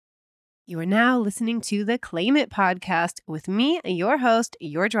You are now listening to the Claim It podcast with me, your host,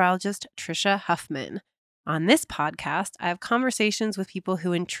 your urologist, Trisha Huffman. On this podcast, I have conversations with people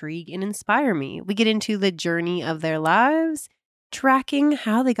who intrigue and inspire me. We get into the journey of their lives, tracking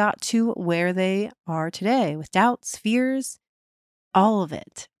how they got to where they are today with doubts, fears, all of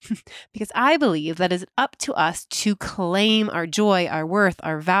it. Because I believe that it's up to us to claim our joy, our worth,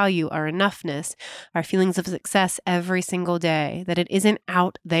 our value, our enoughness, our feelings of success every single day, that it isn't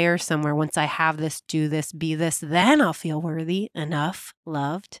out there somewhere. Once I have this, do this, be this, then I'll feel worthy, enough,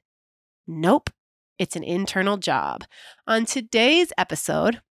 loved. Nope. It's an internal job. On today's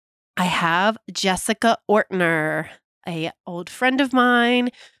episode, I have Jessica Ortner, an old friend of mine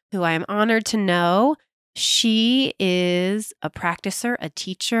who I am honored to know. She is a practicer, a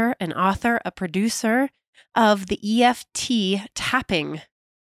teacher, an author, a producer of the EFT tapping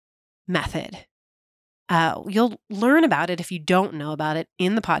method. You'll learn about it if you don't know about it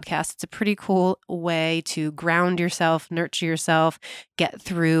in the podcast. It's a pretty cool way to ground yourself, nurture yourself, get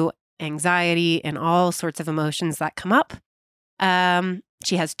through anxiety and all sorts of emotions that come up.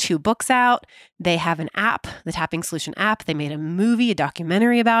 She has 2 books out. They have an app, the Tapping Solution app. They made a movie, a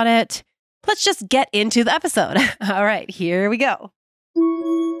documentary about it. Let's just get into the episode. All right, here we go.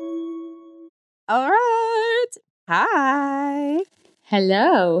 All right. Hi.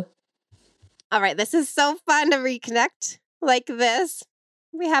 Hello. All right, this is so fun to reconnect like this.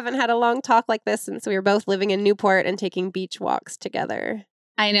 We haven't had a long talk like this since we were both living in Newport and taking beach walks together.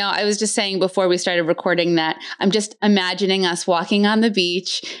 I know. I was just saying before we started recording that I'm just imagining us walking on the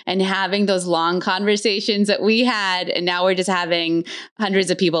beach and having those long conversations that we had. And now we're just having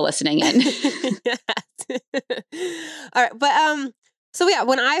hundreds of people listening in. Yes. All right. But so yeah,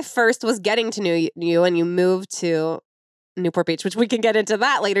 when I first was getting to know you and you moved to Newport Beach, which we can get into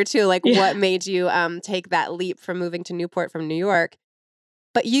that later too, like what made you take that leap from moving to Newport from New York.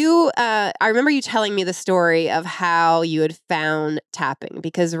 But you, I remember you telling me the story of how you had found tapping,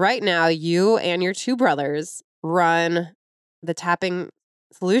 because right now you and your 2 brothers run the Tapping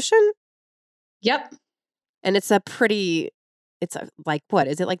Solution. Yep. And it's like, what?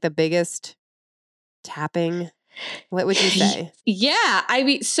 Is it like the biggest tapping? What would you say? Yeah.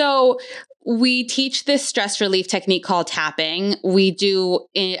 So we teach this stress relief technique called tapping. We do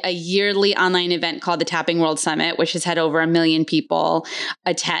a yearly online event called the Tapping World Summit, which has had over 1 million people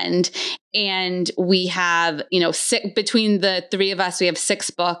attend. And we have, between the 3 of us, we have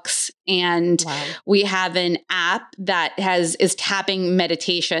 6 books, and we have an app that is tapping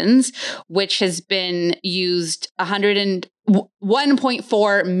meditations, which has been used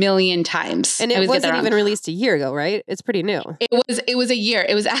 1.4 million times. And it wasn't even released a year ago, right? It's pretty new. It was a year.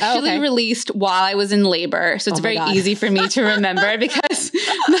 It was actually released while I was in labor. So it's very easy for me to remember because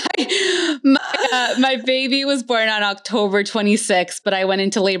my baby was born on October 26th, but I went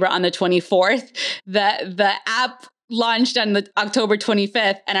into labor on the 24th. The app launched on the October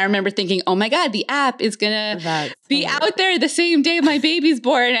 25th. And I remember thinking, oh my God, the app is going to be out there the same day my baby's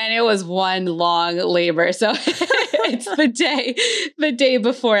born. And it was one long labor. So it's the day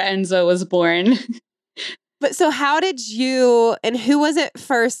before Enzo was born. But so how did you, and who was it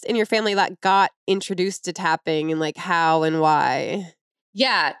first in your family that got introduced to tapping, and like how and why?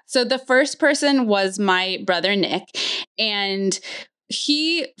 Yeah. So the first person was my brother, Nick, and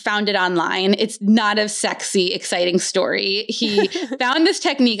he found it online. It's not a sexy, exciting story. He found this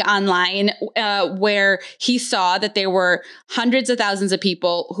technique online where he saw that there were hundreds of thousands of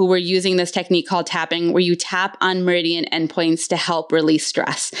people who were using this technique called tapping, where you tap on meridian endpoints to help release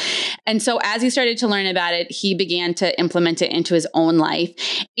stress. And so as he started to learn about it, he began to implement it into his own life.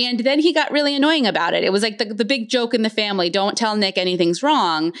 And then he got really annoying about it. It was like the big joke in the family: don't tell Nick anything's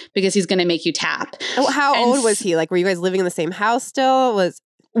wrong because he's going to make you tap. How old was he? Like, were you guys living in the same house still?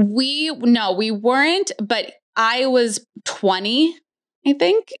 We weren't, but I was 20, I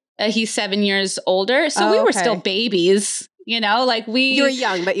think. He's 7 years older. So we were still babies, you were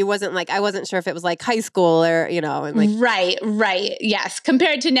young, but you wasn't like, I wasn't sure if it was like high school or, and like. Right. Yes.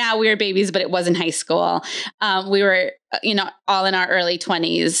 Compared to now, we were babies, but it wasn't high school. We were, all in our early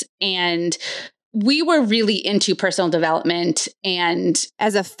 20s, and we were really into personal development. And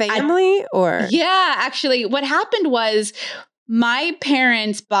as a family Yeah, actually what happened was, my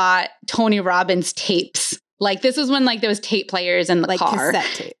parents bought Tony Robbins tapes. Like, this was when there was tape players in the car.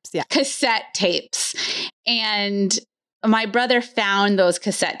 Cassette tapes. Yeah. Cassette tapes. And my brother found those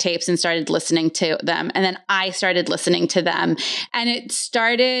cassette tapes and started listening to them. And then I started listening to them. And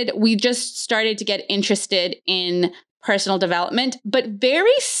we just started to get interested in personal development, but very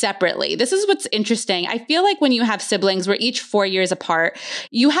separately. This is what's interesting. I feel like when you have siblings, we're each 4 years apart,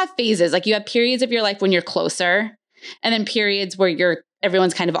 you have phases. Like, you have periods of your life when you're closer, and then periods where you're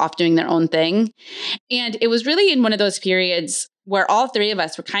everyone's kind of off doing their own thing. And it was really in one of those periods where all three of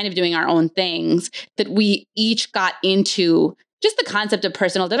us were kind of doing our own things that we each got into just the concept of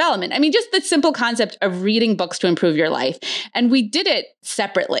personal development. I mean, just the simple concept of reading books to improve your life. And we did it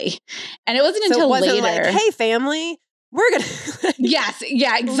separately. And it wasn't until later. Like, hey, family, we're going to. Yes.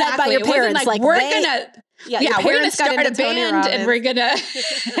 Yeah, exactly. Led by your parents. Like we're going to. Yeah, we're going to start a band and we're going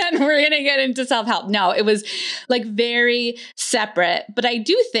to get into self-help. No, it was like very separate. But I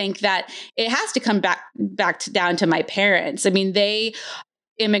do think that it has to come back down to my parents. I mean,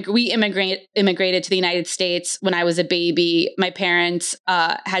 we immigrated to the United States when I was a baby. My parents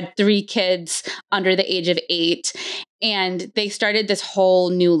had 3 kids under the age of 8, and they started this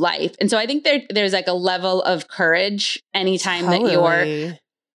whole new life. And so I think there's like a level of courage anytime that you're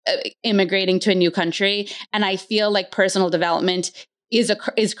immigrating to a new country. And I feel like personal development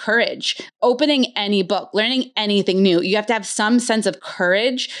is courage. Opening any book, learning anything new, you have to have some sense of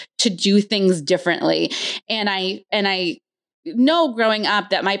courage to do things differently. And I know growing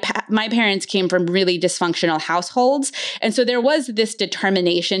up that my parents came from really dysfunctional households. And so there was this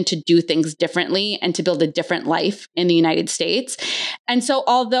determination to do things differently and to build a different life in the United States. And so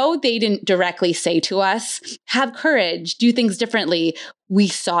although they didn't directly say to us, have courage, do things differently, we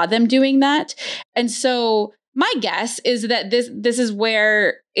saw them doing that. And so my guess is that this is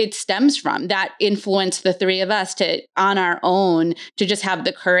where it stems from, that influenced the 3 of us to, on our own, to just have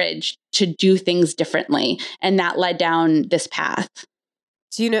the courage to do things differently. And that led down this path.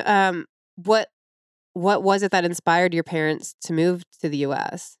 Do you know what was it that inspired your parents to move to the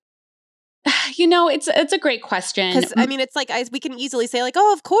US? You know, it's a great question. Because I mean, it's like we can easily say like,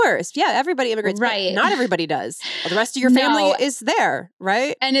 oh, of course, yeah, everybody immigrates, right? But not everybody does. Well, the rest of your family is there,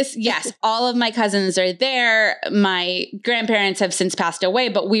 right? And it's yes, all of my cousins are there. My grandparents have since passed away,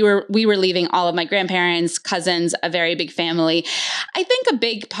 but we were leaving all of my grandparents, cousins, a very big family. I think a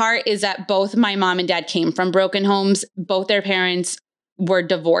big part is that both my mom and dad came from broken homes. Both their parents were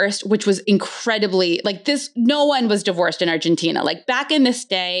divorced, which was incredibly like this. No one was divorced in Argentina. Like back in this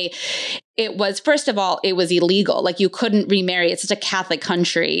day, it was, first of all, it was illegal. Like you couldn't remarry. It's such a Catholic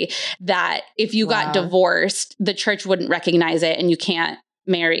country that if you got divorced, the church wouldn't recognize it and you can't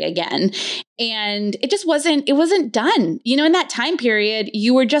marry again. And it wasn't done. You know, in that time period,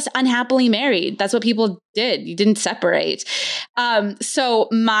 you were just unhappily married. That's what people did. You didn't separate. So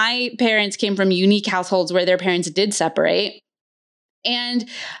my parents came from unique households where their parents did separate. And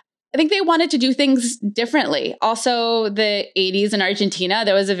I think they wanted to do things differently. Also, the 80s in Argentina,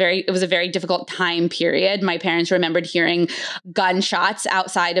 it was a very difficult time period. My parents remembered hearing gunshots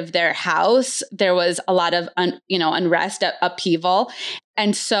outside of their house. There was a lot of unrest, upheaval.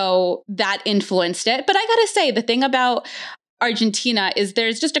 And so that influenced it. But I got to say, the thing about Argentina is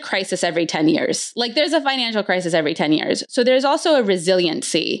there's just a crisis every 10 years. Like there's a financial crisis every 10 years. So there's also a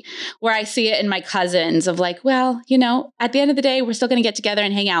resiliency where I see it in my cousins of like, well, you know, at the end of the day, we're still going to get together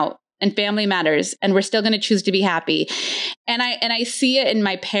and hang out. And family matters, and we're still going to choose to be happy. And I see it in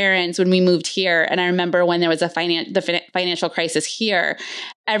my parents when we moved here. And I remember when there was the financial crisis here,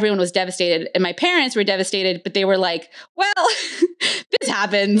 everyone was devastated, and my parents were devastated. But they were like, "Well, this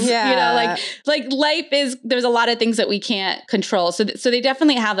happens, you know, like life is. There's a lot of things that we can't control. So they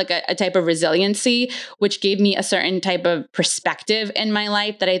definitely have like a type of resiliency, which gave me a certain type of perspective in my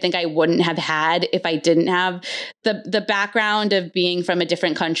life that I think I wouldn't have had if I didn't have the background of being from a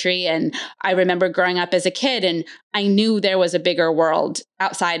different country. And I remember growing up as a kid, and I knew there was a bigger world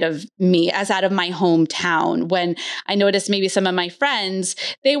outside of me, outside of my hometown. When I noticed maybe some of my friends,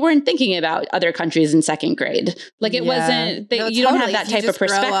 they weren't thinking about other countries in second grade. Like it wasn't, you don't have that type of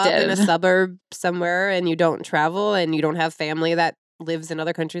perspective. Grow up in a suburb somewhere and you don't travel and you don't have family that lives in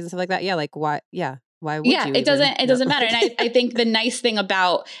other countries and stuff like that. Yeah. Like why? Yeah. Why would you? It doesn't matter. And I think the nice thing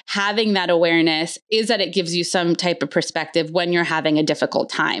about having that awareness is that it gives you some type of perspective when you're having a difficult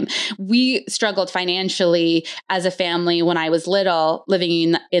time. We struggled financially as a family when I was little,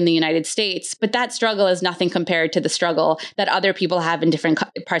 living in the United States, but that struggle is nothing compared to the struggle that other people have in different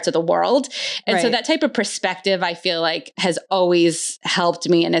parts of the world. And so that type of perspective, I feel like, has always helped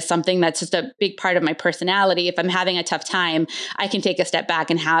me and is something that's just a big part of my personality. If I'm having a tough time, I can take a step back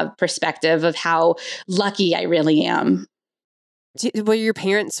and have perspective of how lucky I really am. Were your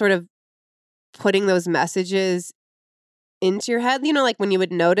parents sort of putting those messages into your head? You know, like when you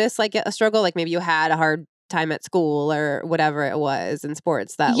would notice like a struggle, like maybe you had a hard time at school or whatever it was in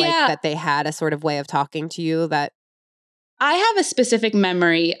sports, that like that they had a sort of way of talking to you. That I have a specific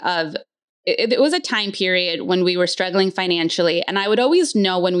memory of. It was a time period when we were struggling financially, and I would always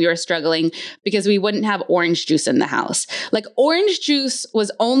know when we were struggling because we wouldn't have orange juice in the house. Like orange juice was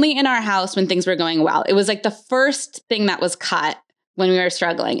only in our house when things were going well. It was like the first thing that was cut when we were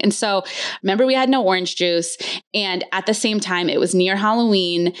struggling. And so remember we had no orange juice. And at the same time, it was near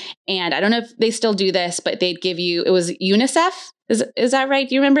Halloween. And I don't know if they still do this, but they'd give you, it was UNICEF. Is that right?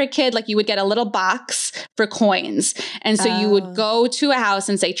 Do you remember a kid? Like you would get a little box for coins. And so you would go to a house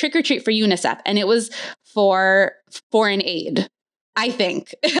and say, trick or treat for UNICEF. And it was for foreign aid. I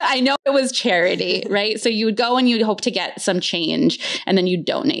think. I know it was charity, right? So you would go and you'd hope to get some change and then you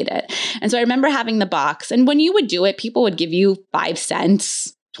donate it. And so I remember having the box. And when you would do it, people would give you 5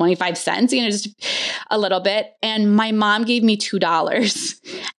 cents, 25 cents, just a little bit. And my mom gave me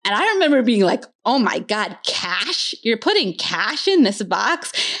 $2. And I remember being like, oh my God, cash? You're putting cash in this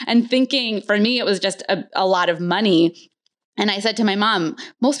box? And thinking, for me, it was just a lot of money. And I said to my mom,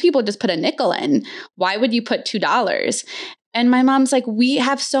 most people just put a nickel in. Why would you put $2? And my mom's like, we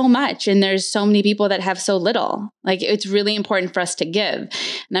have so much and there's so many people that have so little. Like, it's really important for us to give. And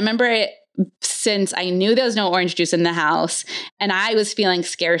I remember since I knew there was no orange juice in the house and I was feeling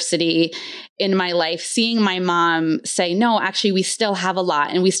scarcity in my life, seeing my mom say, no, actually, we still have a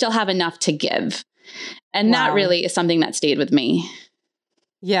lot and we still have enough to give. And that really is something that stayed with me.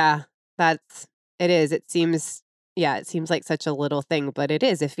 Yeah, it is. It seems like such a little thing, but it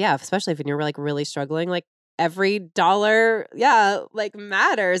is. Especially if you're like really struggling, like, every dollar, like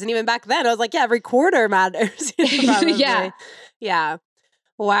matters. And even back then, I was like, every quarter matters. Yeah.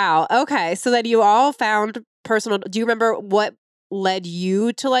 Wow. Okay. So then you all found do you remember what led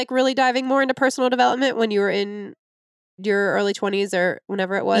you to like really diving more into personal development when you were in your early 20s or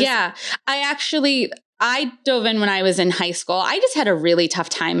whenever it was? Yeah. I dove in when I was in high school. I just had a really tough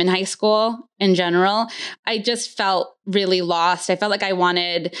time in high school in general. I just felt really lost. I felt like I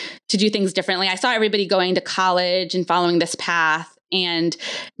wanted to do things differently. I saw everybody going to college and following this path, and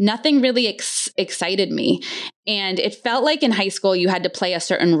nothing really excited me. And it felt like in high school, you had to play a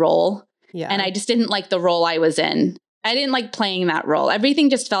certain role. Yeah. And I just didn't like the role I was in. I didn't like playing that role. Everything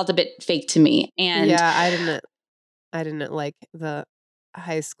just felt a bit fake to me. And I didn't like the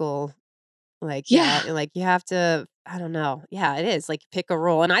high school. Like, like you have to, I don't know. Yeah, it is like pick a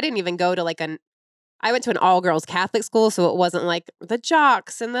role. And I didn't even go to I went to an all girls Catholic school. So it wasn't like the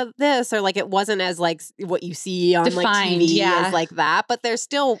jocks and this, or like, it wasn't as like what you see on like TV as like that, but there's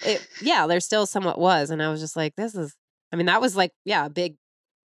still, somewhat was. And I was just like, that was like, a big,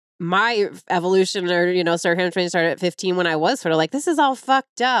 my evolution or, started at 15 when I was sort of like, this is all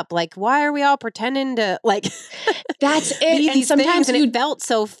fucked up. Like, why are we all pretending to like, that's it. And sometimes it felt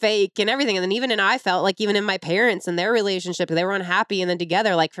so fake and everything. And then I felt like even in my parents and their relationship, they were unhappy. And then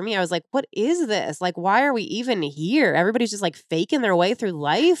together, like for me, I was like, what is this? Like, why are we even here? Everybody's just like faking their way through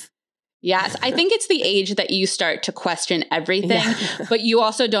life. Yes, I think it's the age that you start to question everything, but you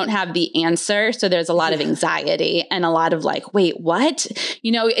also don't have the answer. So there's a lot of anxiety and a lot of like, wait, what?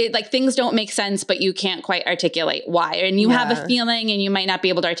 Like things don't make sense, but you can't quite articulate why. And you have a feeling and you might not be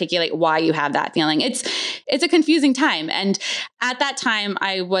able to articulate why you have that feeling. It's a confusing time. And at that time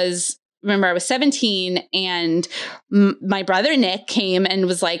I was 17 and my brother Nick came and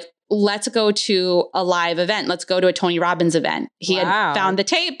was like, let's go to a live event. Let's go to a Tony Robbins event. He had found the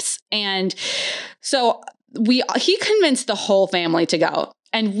tapes. And so he convinced the whole family to go.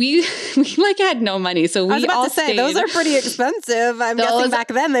 And we like had no money. So we all stayed. Those are pretty expensive. I'm guessing back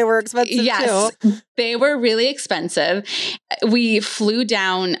then they were expensive too. They were really expensive. We flew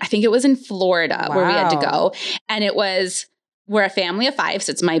down, I think it was in Florida where we had to go. And we're a family of 5.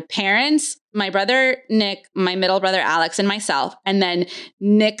 So it's my parents, my brother, Nick, my middle brother, Alex, and myself. And then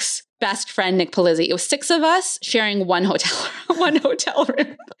Nick's best friend, Nick Polizzi. It was 6 of us sharing one hotel room.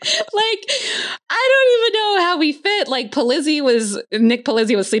 Like, I don't even know how we fit. Like Nick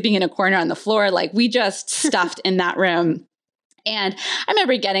Polizzi was sleeping in a corner on the floor. Like we just stuffed in that room. And I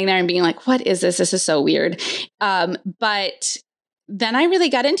remember getting there and being like, what is this? This is so weird. But then I really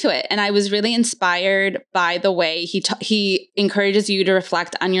got into it and I was really inspired by the way he encourages you to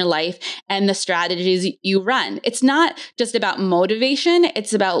reflect on your life and the strategies you run. It's not just about motivation.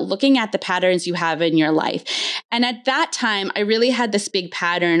 It's about looking at the patterns you have in your life. And at that time, I really had this big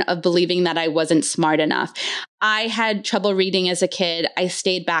pattern of believing that I wasn't smart enough. I had trouble reading as a kid. I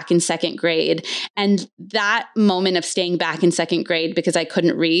stayed back in 2nd grade. And that moment of staying back in 2nd grade because I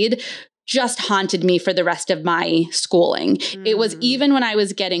couldn't read just haunted me for the rest of my schooling. It was even when I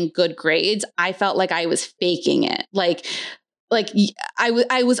was getting good grades, I felt like I was faking it. Like I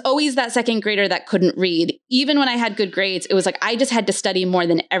was always that 2nd grader that couldn't read. Even when I had good grades, it was like I just had to study more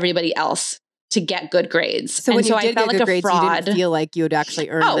than everybody else to get good grades. So when you did get good grades, you didn't feel like you would actually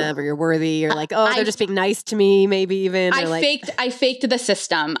earn them or you're worthy. You're like, they're just being nice to me, maybe even. I faked the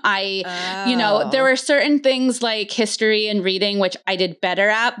system. You know, there were certain things like history and reading, which I did better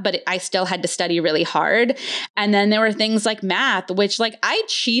at, but I still had to study really hard. And then there were things like math, which like I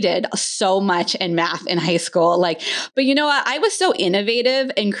cheated so much in math in high school. Like, but you know what? I was so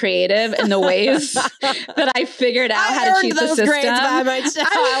innovative and creative in the ways that I figured out how to cheat the system. Grades by myself.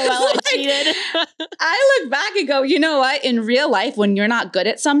 I cheated. I look back and go, you know what? In real life, when you're not good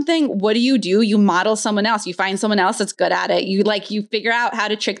at something, what do? You model someone else. You find someone else that's good at it. You figure out how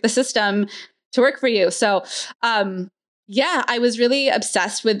to trick the system to work for you. So, I was really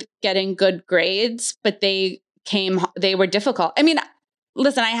obsessed with getting good grades, but they were difficult. I mean,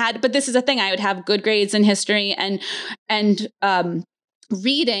 listen, but this is a thing. I would have good grades in history and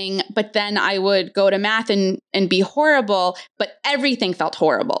reading, but then I would go to math and be horrible, but everything felt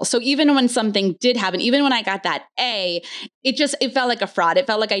horrible. So even when something did happen, even when I got that A, it felt like a fraud. It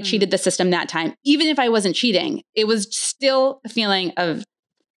felt like I cheated the system that time. Even if I wasn't cheating, it was still a feeling of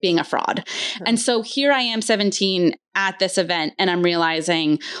being a fraud. And so here I am 17 at this event and I'm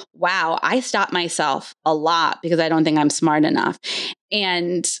realizing, wow, I stopped myself a lot because I don't think I'm smart enough.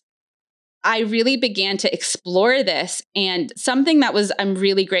 And I really began to explore this. And something that I'm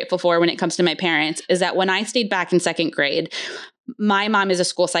really grateful for when it comes to my parents is that when I stayed back in second grade, my mom is a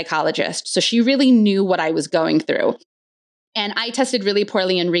school psychologist. So she really knew what I was going through. And I tested really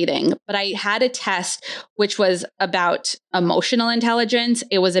poorly in reading, but I had a test which was about emotional intelligence.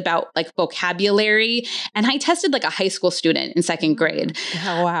 It was about like vocabulary. And I tested like a high school student in second grade.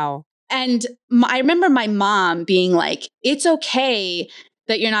 Oh, wow. And I remember my mom being like, it's okay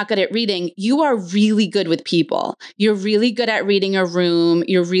that you're not good at reading. You are really good with people. You're really good at reading a room.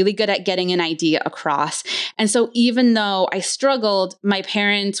 You're really good at getting an idea across. And so even though I struggled, my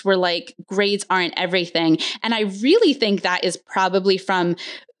parents were like, grades aren't everything. And I really think that is probably from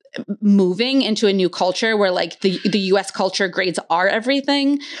moving into a new culture where like the US culture, grades are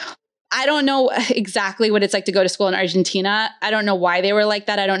everything. I don't know exactly what it's like to go to school in Argentina. I don't know why they were like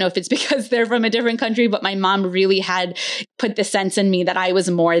that. I don't know if it's because they're from a different country, but my mom really had put the sense in me that I was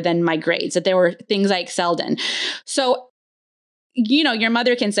more than my grades, that there were things I excelled in. So, you know, your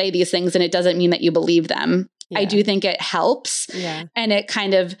mother can say these things and it doesn't mean that you believe them. Yeah. I do think it helps and it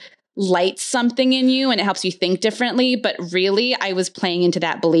kind of lights something in you and it helps you think differently. But really, I was playing into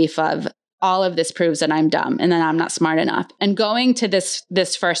that belief of, all of this proves that I'm dumb and that I'm not smart enough. And going to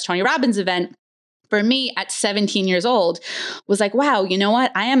this first Tony Robbins event for me at 17 years old was like, wow, you know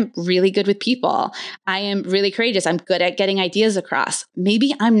what? I am really good with people. I am really courageous. I'm good at getting ideas across.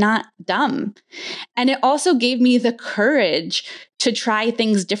 Maybe I'm not dumb. And it also gave me the courage to try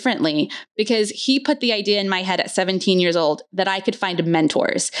things differently because he put the idea in my head at 17 years old that I could find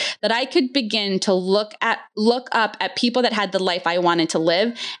mentors, that I could begin to look up at people that had the life I wanted to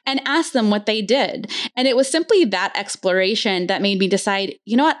live and ask them what they did. And it was simply that exploration that made me decide,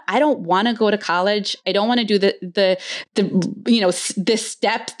 you know what? I don't want to go to college. I don't want to do these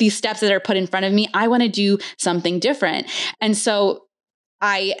steps that are put in front of me. I want to do something different. And so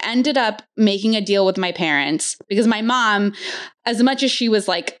I ended up making a deal with my parents because my mom, as much as she was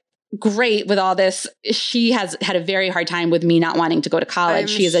like great with all this, she has had a very hard time with me not wanting to go to college.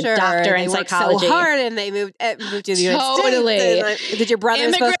 She's a doctor in psychology. So hard, and they moved to the United States. Did your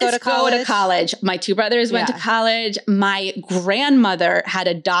brothers both go to college? My two brothers went to college. My grandmother had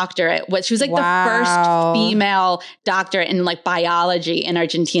a doctorate. She was like the first female doctorate in like biology in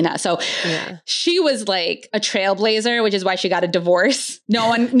Argentina. So she was like a trailblazer, which is why she got a divorce. No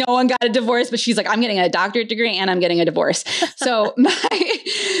one got a divorce, but she's like, I'm getting a doctorate degree and I'm getting a divorce.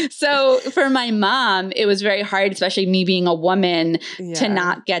 So for my mom, it was very hard, especially me being a woman, to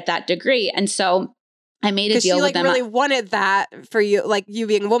not get that degree. And so I made a deal with them. Because she really wanted that for you, like you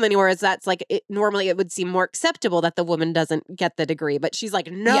being a woman, whereas that's like, normally it would seem more acceptable that the woman doesn't get the degree. But she's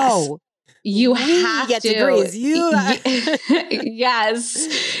like, no. Yes. You have to get degrees.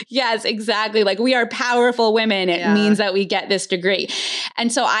 Yes, exactly. Like we are powerful women. It means that we get this degree.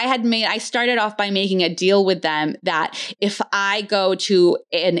 And so I started off by making a deal with them that if I go to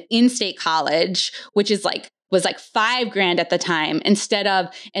an in-state college, which is was like $5,000 at the time, instead of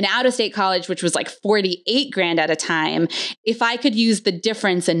an out-of-state college, which was like $48,000 at a time, if I could use the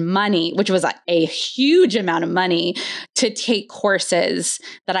difference in money, which was a huge amount of money, to take courses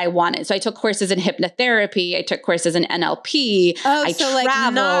that I wanted. So I took courses in hypnotherapy. I took courses in NLP. I traveled.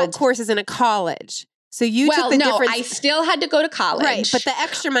 Like not courses in a college. So you took the difference. I still had to go to college. Right. But the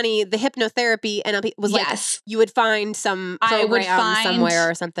extra money, the hypnotherapy, NLP was like, you would find some program somewhere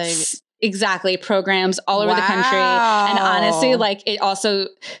or something. Exactly. Programs all over the country. And honestly, like it also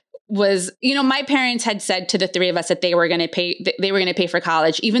was, my parents had said to the three of us that they were going to pay for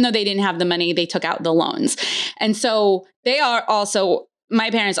college, even though they didn't have the money, they took out the loans. And so my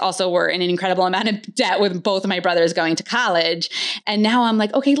parents also were in an incredible amount of debt with both of my brothers going to college. And now I'm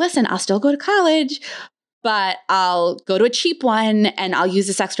like, okay, listen, I'll still go to college, but I'll go to a cheap one and I'll use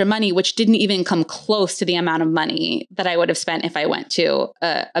this extra money, which didn't even come close to the amount of money that I would have spent if I went to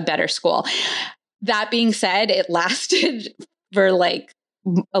a better school. That being said, it lasted for like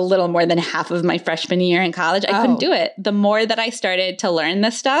a little more than half of my freshman year in college. I couldn't do it. The more that I started to learn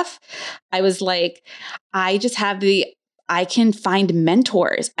this stuff, I was like, I can find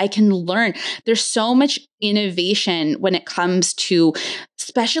mentors. I can learn. There's so much innovation when it comes to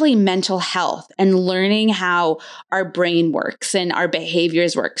especially mental health and learning how our brain works and our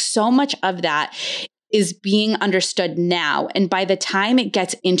behaviors work. So much of that is being understood now. And by the time it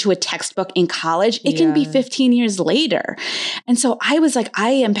gets into a textbook in college, it can be 15 years later. And so I was like, I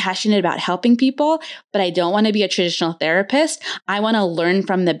am passionate about helping people, but I don't want to be a traditional therapist. I want to learn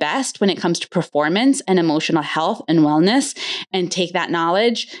from the best when it comes to performance and emotional health and wellness, and take that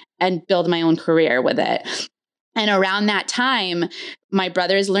knowledge and build my own career with it. And around that time, my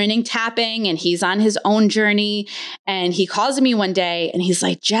brother is learning tapping and he's on his own journey. And he calls me one day and he's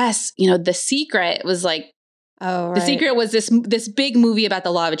like, Jess, The Secret was like, The Secret was this big movie about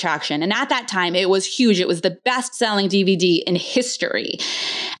the law of attraction. And at that time, it was huge. It was the best-selling DVD in history.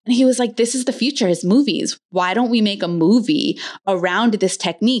 And he was like, this is the future, is movies. Why don't we make a movie around this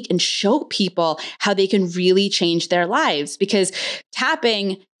technique and show people how they can really change their lives? Because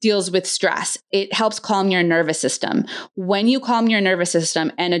tapping deals with stress. It helps calm your nervous system. When you calm your nervous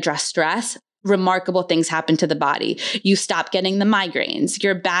system and address stress, remarkable things happen to the body. You stop getting the migraines,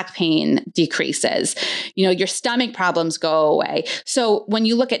 your back pain decreases, your stomach problems go away. So when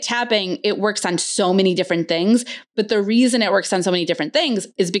you look at tapping, it works on so many different things. But the reason it works on so many different things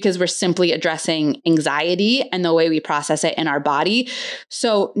is because we're simply addressing anxiety and the way we process it in our body.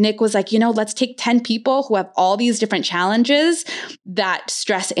 So Nick was like, let's take 10 people who have all these different challenges that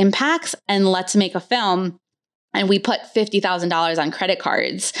stress impacts, and let's make a film. And we put $50,000 on credit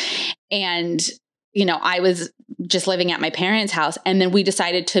cards. And, I was just living at my parents' house. And then we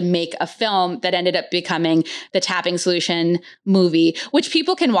decided to make a film that ended up becoming the Tapping Solution movie, which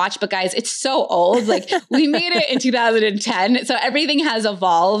people can watch. But guys, it's so old. Like, we made it in 2010. So everything has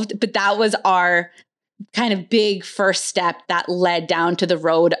evolved. But that was our kind of big first step that led down to the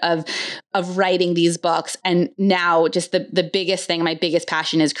road of writing these books. And now just the biggest thing, my biggest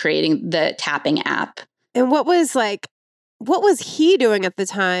passion is creating the tapping app. And what was he doing at the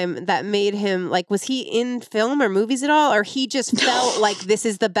time that made him, like, was he in film or movies at all? Or he just felt like this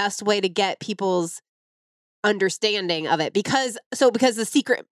is the best way to get people's understanding of it? Because The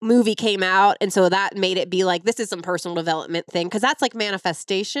Secret movie came out, and so that made it be like, this is some personal development thing. Because that's like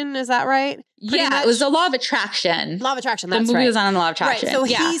manifestation, is that right? It was the law of attraction. Law of attraction, that's right. The movie was on the law of attraction. Right, so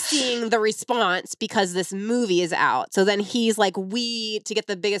he's seeing the response because this movie is out. So then he's like, to get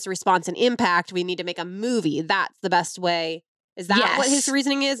the biggest response and impact, we need to make a movie. That's the best way. Is that what his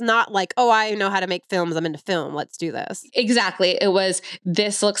reasoning is? Not like, I know how to make films. I'm into film. Let's do this. Exactly. It was,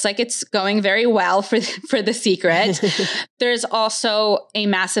 this looks like it's going very well for The Secret. There's also a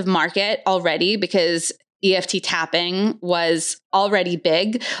massive market already because EFT tapping was already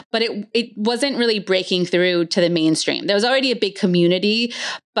big, but it wasn't really breaking through to the mainstream. There was already a big community,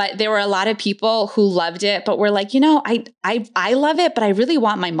 but there were a lot of people who loved it, but were like, I love it, but I really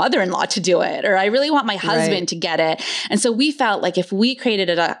want my mother-in-law to do it, or I really want my husband to get it. And so we felt like if we created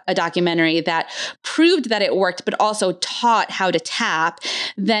a documentary that proved that it worked, but also taught how to tap,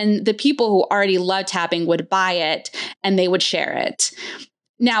 then the people who already love tapping would buy it and they would share it.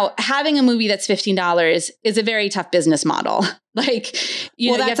 Now, having a movie that's $15 is a very tough business model. Like,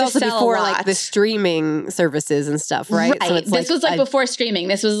 you that's have to also sell before a lot. like the streaming services and stuff, right? Right. So it's this was before streaming.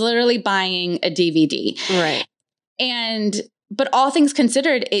 This was literally buying a DVD. Right. But all things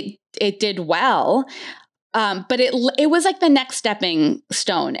considered, it did well. But it was like the next stepping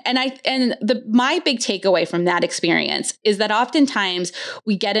stone. And my big takeaway from that experience is that oftentimes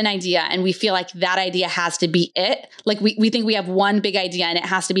we get an idea and we feel like that idea has to be it. Like we think we have one big idea and it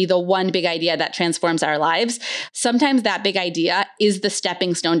has to be the one big idea that transforms our lives. Sometimes that big idea is the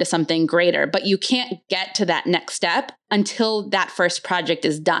stepping stone to something greater, but you can't get to that next step until that first project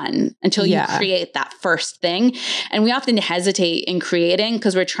is done, until you create that first thing. And we often hesitate in creating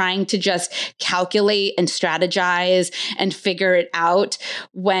because we're trying to just calculate and strategize and figure it out,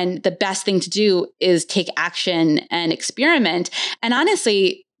 when the best thing to do is take action and experiment. And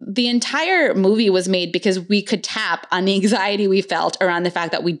honestly, the entire movie was made because we could tap on the anxiety we felt around the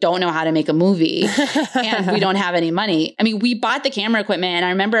fact that we don't know how to make a movie and we don't have any money. I mean, we bought the camera equipment, and I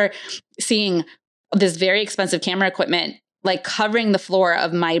remember seeing this very expensive camera equipment like covering the floor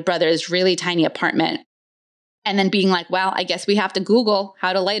of my brother's really tiny apartment, and then being like, well, I guess we have to Google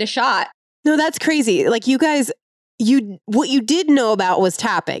how to light a shot. No, that's crazy. Like you guys, what you did know about was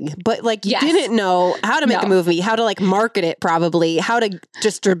tapping, but like you didn't know how to make a movie, how to like market it, probably how to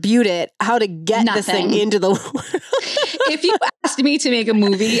distribute it, how to get this thing into the world. If you asked me to make a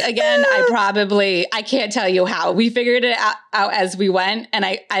movie again, I can't tell you how. We figured it out as we went, and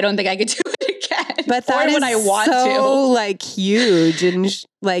I don't think I could do it again. But that is when I want so like huge and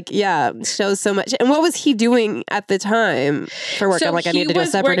shows so much. And what was he doing at the time for work? I'm like, I need to do a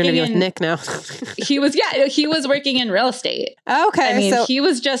separate interview with Nick now. He was working in real estate. Okay. I mean, so he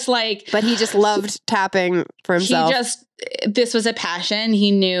was just like, but he just loved tapping for himself. This was a passion.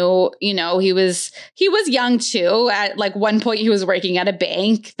 He knew, he was young too. At like one point he was working at a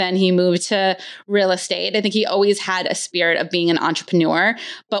bank. Then he moved to real estate. I think he always had a spirit of being an entrepreneur,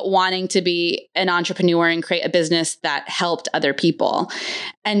 but wanting to be an entrepreneur and create a business that helped other people.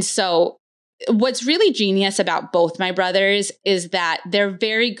 And so what's really genius about both my brothers is that they're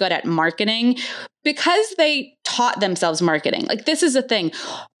very good at marketing because they taught themselves marketing. Like, this is the thing.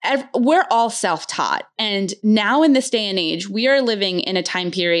 We're all self-taught. And now in this day and age, we are living in a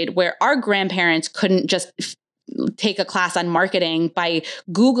time period where our grandparents couldn't just take a class on marketing by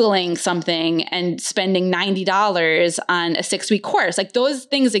Googling something and spending $90 on a 6-week course. Like, those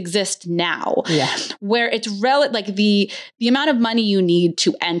things exist now, where it's like the amount of money you need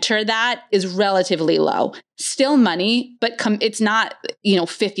to enter that is relatively low. Still money, but it's not,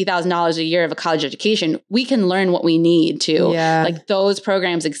 $50,000 a year of a college education. We can learn what we need to. Like, those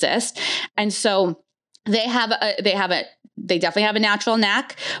programs exist. And so they definitely have a natural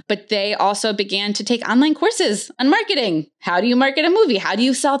knack, but they also began to take online courses on marketing. How do you market a movie? How do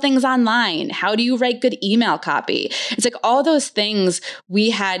you sell things online? How do you write good email copy? It's like all those things we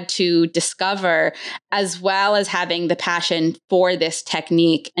had to discover, as well as having the passion for this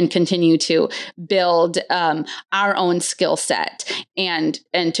technique and continue to build our own skill set and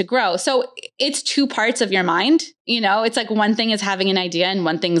to grow. So it's two parts of your mind. It's like one thing is having an idea and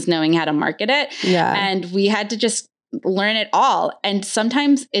one thing is knowing how to market it. Yeah. And we had to just learn it all. And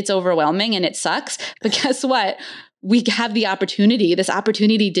sometimes it's overwhelming and it sucks. But guess what? We have the opportunity. This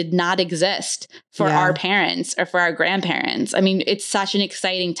opportunity did not exist for our parents or for our grandparents. I mean, it's such an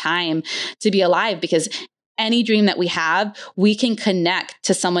exciting time to be alive because any dream that we have, we can connect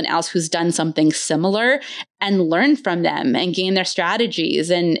to someone else who's done something similar and learn from them and gain their strategies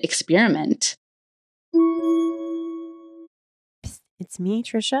and experiment. It's me,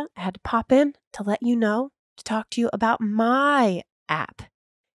 Trisha. I had to pop in to let you know, to talk to you about my app.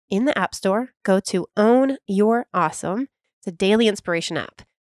 In the App Store, go to Own Your Awesome. It's a daily inspiration app.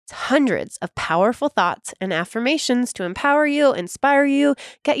 It's hundreds of powerful thoughts and affirmations to empower you, inspire you,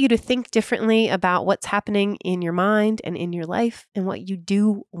 get you to think differently about what's happening in your mind and in your life and what you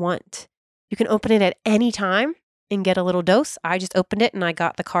do want. You can open it at any time and get a little dose. I just opened it and I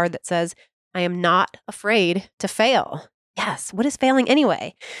got the card that says, I am not afraid to fail. Yes, what is failing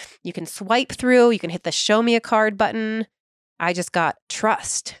anyway? You can swipe through, you can hit the show me a card button. I just got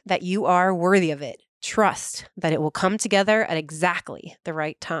trust that you are worthy of it. Trust that it will come together at exactly the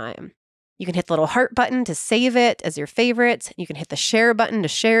right time. You can hit the little heart button to save it as your favorite. You can hit the share button to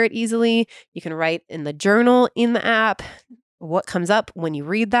share it easily. You can write in the journal in the app what comes up when you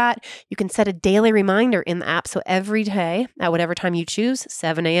read that. You can set a daily reminder in the app. So every day at whatever time you choose,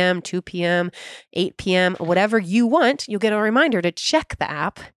 7 a.m., 2 p.m., 8 p.m., whatever you want, you'll get a reminder to check the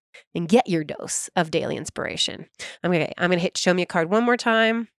app and get your dose of daily inspiration. I'm going to hit show me a card one more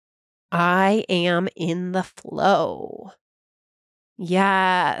time. I am in the flow.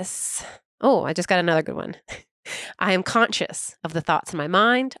 Yes. Oh, I just got another good one. I am conscious of the thoughts in my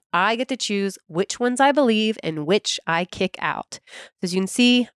mind. I get to choose which ones I believe and which I kick out. As you can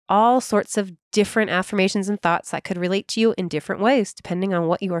see, all sorts of different affirmations and thoughts that could relate to you in different ways, depending on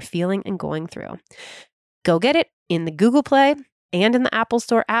what you are feeling and going through. Go get it in the Google Play and in the Apple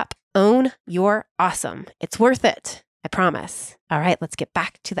Store app. Own Your Awesome. It's worth it. I promise. All right, let's get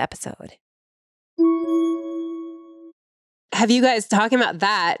back to the episode. Have you guys talking about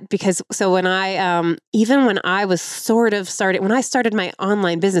that? Because so when I, even when I was when I started my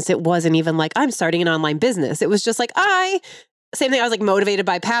online business, it wasn't even like I'm starting an online business. It was just like, I same thing. I was like motivated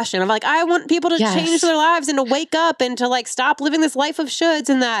by passion. I'm like, I want people to change their lives and to wake up and to like stop living this life of shoulds,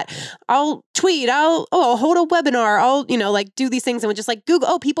 and that I'll tweet, I'll hold a webinar. I'll, like do these things and would just like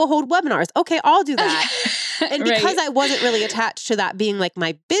Google, people hold webinars. Okay, I'll do that. And because I wasn't really attached to that being like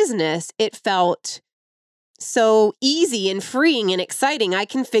my business, it felt so easy and freeing and exciting. I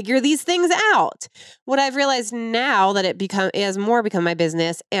can figure these things out. What I've realized now that it has more become my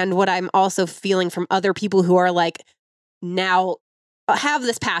business, and what I'm also feeling from other people who are like now have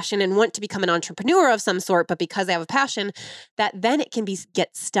this passion and want to become an entrepreneur of some sort, but because they have a passion, that then it can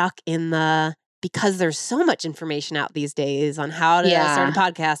get stuck in because there's so much information out these days on how to start a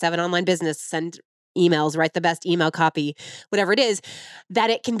podcast, have an online business, send emails, write the best email copy, whatever it is, that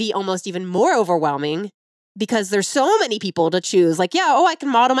it can be almost even more overwhelming because there's so many people to choose. Like, I can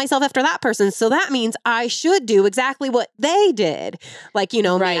model myself after that person. So that means I should do exactly what they did. Like, me,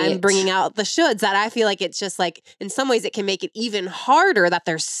 I'm bringing out the shoulds that I feel like it's just like, in some ways it can make it even harder that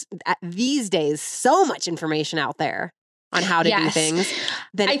there's these days so much information out there on how to do things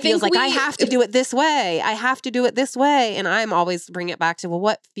that it feels like I have to do it this way. I have to do it this way. And I'm always bringing it back to, well,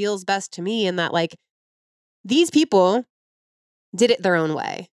 what feels best to me? And that like, these people did it their own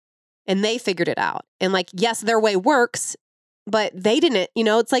way. And they figured it out. And like, yes, their way works, but they didn't,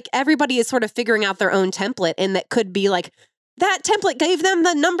 it's like everybody is sort of figuring out their own template. And that could be like, that template gave them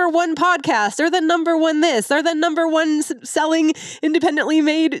the number one podcast or the number one this or the number one selling independently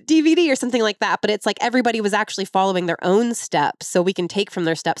made DVD or something like that. But it's like everybody was actually following their own steps. So we can take from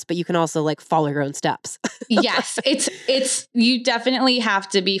their steps, but you can also like follow your own steps. Yes, it's you definitely have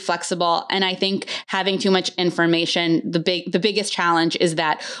to be flexible. And I think having too much information, the biggest challenge is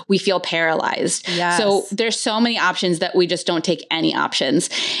that we feel paralyzed. Yes. So there's so many options that we just don't take any options.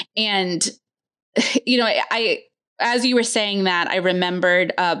 And, as you were saying that, I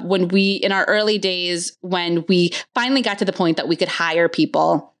remembered when in our early days, when we finally got to the point that we could hire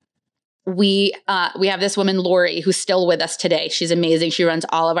people, we have this woman, Lori, who's still with us today. She's amazing. She runs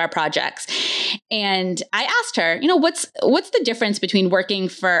all of our projects. And I asked her, what's the difference between working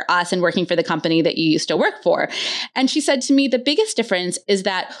for us and working for the company that you used to work for? And she said to me, the biggest difference is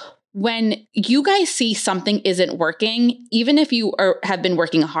that when you guys see something isn't working, even if you have been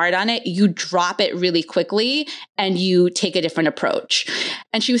working hard on it, you drop it really quickly and you take a different approach.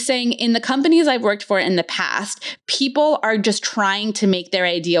 And she was saying, in the companies I've worked for in the past, people are just trying to make their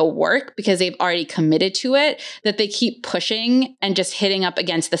idea work because they've already committed to it, that they keep pushing and just hitting up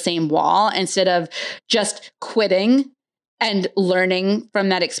against the same wall instead of just quitting and learning from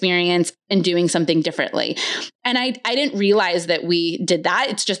that experience and doing something differently. And I didn't realize that we did that.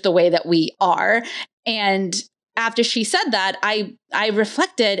 It's just the way that we are. And after she said that, I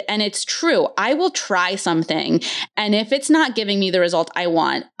reflected, and it's true. I will try something. And if it's not giving me the result I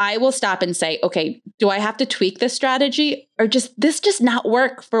want, I will stop and say, okay, do I have to tweak this strategy, or this just not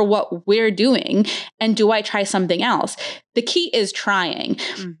work for what we're doing? And do I try something else? The key is trying.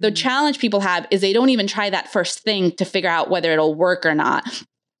 Mm-hmm. The challenge people have is they don't even try that first thing to figure out whether it'll work or not.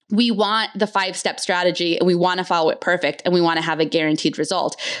 We want the 5-step strategy and we want to follow it perfect and we want to have a guaranteed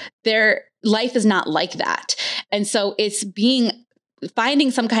result. Their life is not like that. And so it's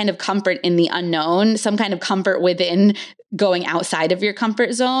finding some kind of comfort in the unknown, some kind of comfort within going outside of your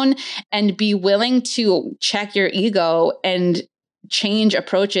comfort zone, and be willing to check your ego and change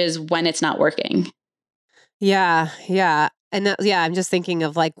approaches when it's not working. Yeah. Yeah. And I'm just thinking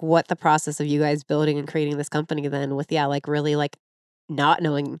of like what the process of you guys building and creating this company then with, like really like not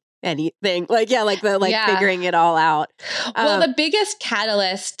knowing anything, figuring it all out. Well, the biggest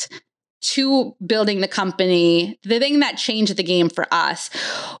catalyst to building the company, the thing that changed the game for us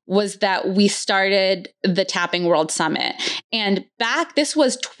was that we started the Tapping World Summit. And this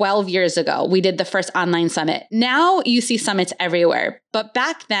was 12 years ago, we did the first online summit. Now you see summits everywhere. But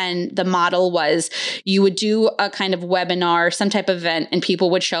back then, the model was you would do a kind of webinar, some type of event, and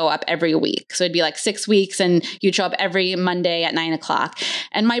people would show up every week. So it'd be like 6 weeks and you'd show up every Monday at 9:00.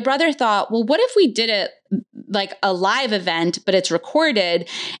 And my brother thought, well, what if we did it like a live event, but it's recorded?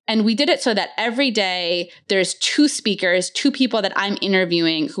 And we did it so that every day there's 2 speakers, 2 people that I'm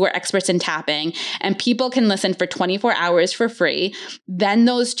interviewing who are experts in tapping, and people can listen for 24 hours for free. Then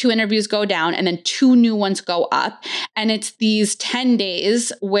those 2 interviews go down and then 2 new ones go up. And it's these 10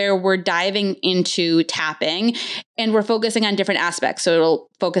 days where we're diving into tapping and we're focusing on different aspects. So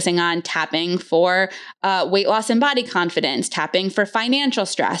focusing on tapping for weight loss and body confidence, tapping for financial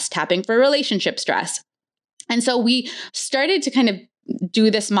stress, tapping for relationship stress. And so we started to kind of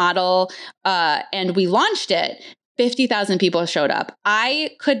do this model and we launched it. 50,000 people showed up.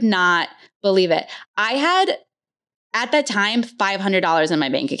 I could not believe it. I had, at that time, $500 in my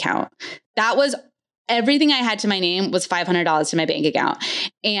bank account. That was everything I had to my name was $500 to my bank account.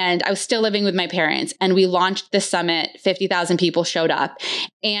 And I was still living with my parents. And we launched this summit. 50,000 people showed up.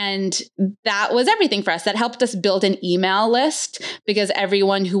 And that was everything for us. That helped us build an email list because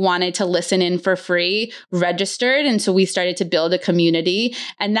everyone who wanted to listen in for free registered. And so we started to build a community.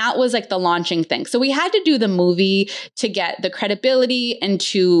 And that was like the launching thing. So we had to do the movie to get the credibility and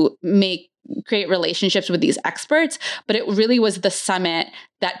to create relationships with these experts, but it really was the summit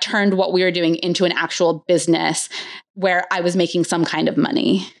that turned what we were doing into an actual business where I was making some kind of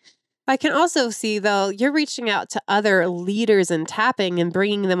money. I can also see, though, you're reaching out to other leaders in tapping and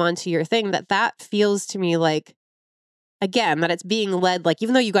bringing them onto your thing, that feels to me like, again, that it's being led, like,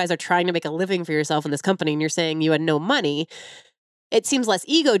 even though you guys are trying to make a living for yourself in this company and you're saying you had no money, it seems less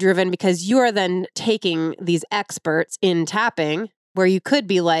ego-driven because you are then taking these experts in tapping where you could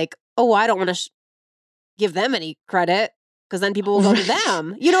be like, oh, I don't want to give them any credit because then people will go to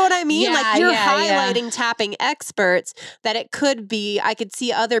them. You know what I mean? Like you're highlighting tapping experts that it could be, I could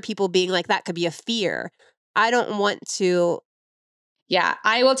see other people being like, that could be a fear. I don't want to. Yeah,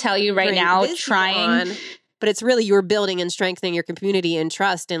 I will tell you right now, but it's really you're building and strengthening your community and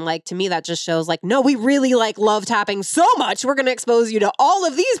trust. And like, to me, that just shows like, no, we really like love tapping so much. We're going to expose you to all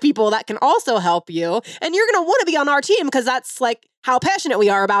of these people that can also help you. And you're going to want to be on our team because that's like how passionate we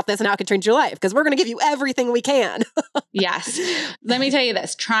are about this and how it can change your life because we're going to give you everything we can. Yes. Let me tell you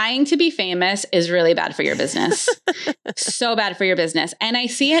this. Trying to be famous is really bad for your business. So bad for your business. And I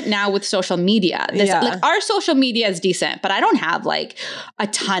see it now with social media. Like our social media is decent, but I don't have like a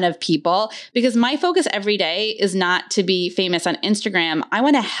ton of people because my focus every day is not to be famous on Instagram. I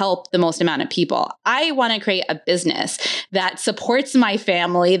want to help the most amount of people. I want to create a business that supports my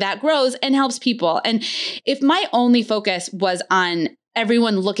family, that grows and helps people. And if my only focus was on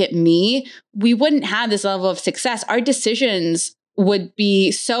everyone look at me, we wouldn't have this level of success. Our decisions would be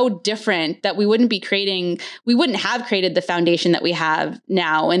so different that we wouldn't have created the foundation that we have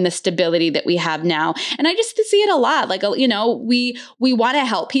now and the stability that we have now. And I just see it a lot. Like, you know, we want to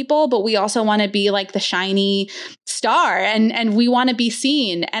help people, but we also want to be like the shiny star and we want to be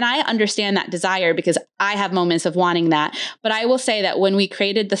seen. And I understand that desire because I have moments of wanting that. But I will say that when we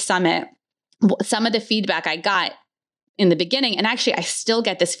created the summit, some of the feedback I got in the beginning, and actually I still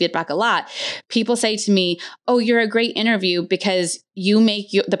get this feedback a lot. People say to me, oh, you're a great interview because you make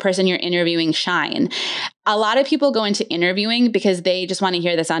the person you're interviewing shine. A lot of people go into interviewing because they just want to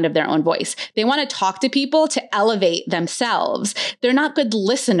hear the sound of their own voice. They want to talk to people to elevate themselves. They're not good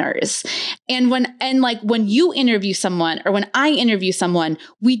listeners. And when you interview someone or when I interview someone,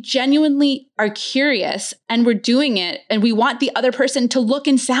 we genuinely are curious and we're doing it and we want the other person to look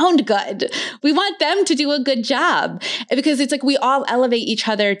and sound good. We want them to do a good job because it's like we all elevate each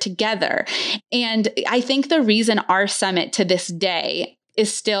other together. And I think the reason our summit to this day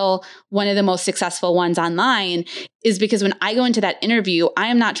is still one of the most successful ones online is because when I go into that interview, I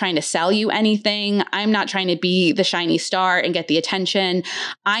am not trying to sell you anything. I'm not trying to be the shiny star and get the attention.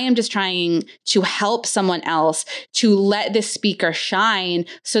 I am just trying to help someone else to let this speaker shine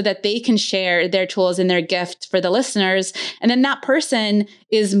so that they can share their tools and their gift for the listeners. And then that person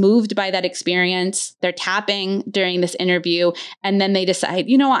is moved by that experience. They're tapping during this interview. And then they decide,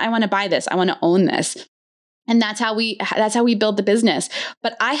 you know what, I want to buy this. I want to own this. And that's how we build the business.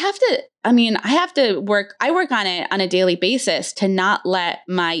 But I have to work on it on a daily basis to not let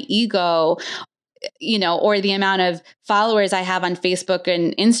my ego, or the amount of followers I have on Facebook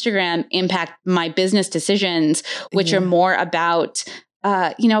and Instagram impact my business decisions, which are more about,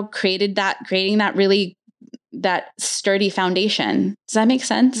 creating that sturdy foundation. Does that make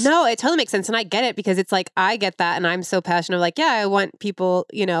sense? No, it totally makes sense. And I get it because it's like, I get that. And I'm so passionate. Like, yeah, I want people,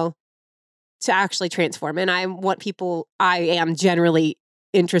 to actually transform. And I am generally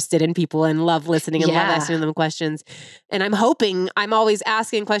interested in people and love listening and love asking them questions. And I'm always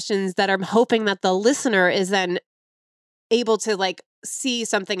asking questions that I'm hoping that the listener is then able to like see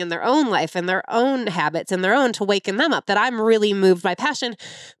something in their own life and their own habits and their own to waken them up, that I'm really moved by passion.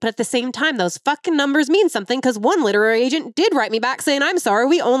 But at the same time, those fucking numbers mean something because one literary agent did write me back saying, I'm sorry,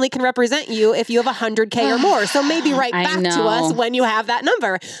 we only can represent you if you have 100K or more. So maybe write back to us when you have that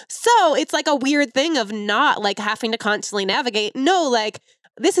number. So it's like a weird thing of not like having to constantly navigate. No, like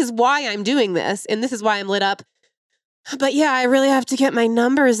this is why I'm doing this and this is why I'm lit up. But yeah, I really have to get my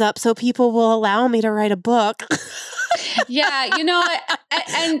numbers up so people will allow me to write a book. Yeah,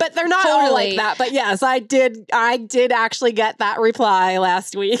 but they're not all like that. But yes, I did actually get that reply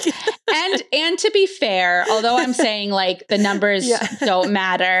last week. and to be fair, although I'm saying like the numbers don't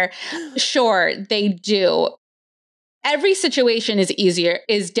matter, sure, they do. Every situation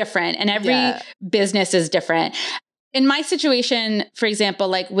is different and every business is different. in my situation, for example,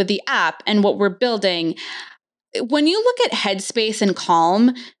 like with the app and what we're building, when you look at Headspace and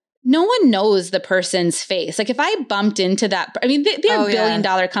Calm, no one knows the person's face. Like if I bumped into that, I mean, they're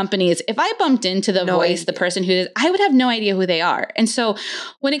billion-dollar companies. If I bumped into the voice, the person who is, I would have no idea who they are. And so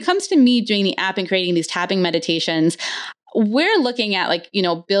when it comes to me doing the app and creating these tapping meditations, we're looking at like, you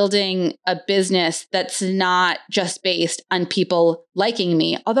know, building a business that's not just based on people liking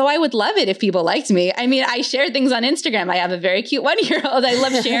me. Although I would love it if people liked me. I mean, I share things on Instagram. I have a very cute 1-year-old. I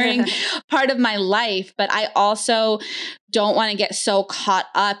love sharing part of my life, but I also don't want to get so caught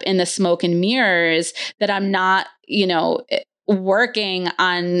up in the smoke and mirrors that I'm not, you know, working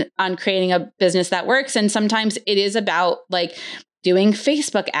on creating a business that works. And sometimes it is about like doing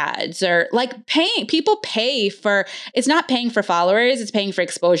Facebook ads or like people pay for, it's not paying for followers, it's paying for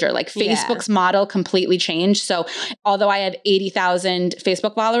exposure. Like Facebook's model completely changed. So although I have 80,000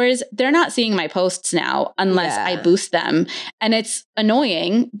 Facebook followers, they're not seeing my posts now unless I boost them. And it's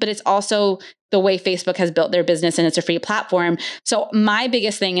annoying, but it's also the way Facebook has built their business and it's a free platform. So my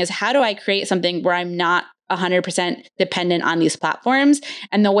biggest thing is how do I create something where I'm not 100% dependent on these platforms?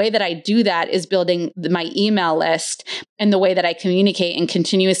 And the way that I do that is building my email list and the way that I communicate and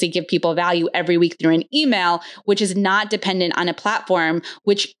continuously give people value every week through an email, which is not dependent on a platform,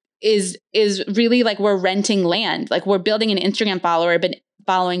 which is really like we're renting land. Like we're building an Instagram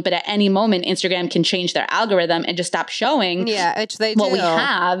following, but at any moment, Instagram can change their algorithm and just stop showing which they what do. we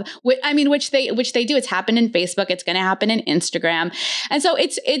have. I mean, which they do. It's happened in Facebook. It's going to happen in Instagram. And so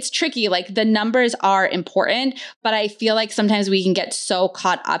it's tricky. Like the numbers are important, but I feel like sometimes we can get so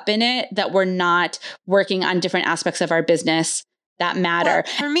caught up in it that we're not working on different aspects of our business that matter.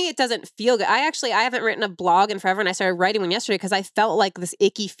 Well, for me, it doesn't feel good. I haven't written a blog in forever, and I started writing one yesterday because I felt like this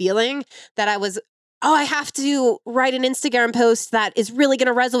icky feeling that I have to write an Instagram post that is really going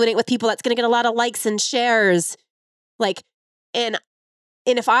to resonate with people. That's going to get a lot of likes and shares. Like, and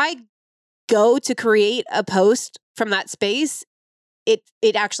if I go to create a post from that space, it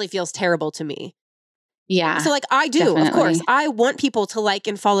actually feels terrible to me. Yeah. So like I do, definitely. Of course, I want people to like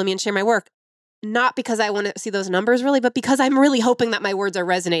and follow me and share my work. Not because I want to see those numbers really, but because I'm really hoping that my words are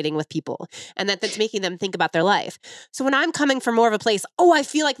resonating with people and that that's making them think about their life. So when I'm coming from more of a place, I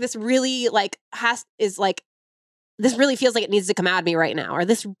feel like this really this really feels like it needs to come at me right now, or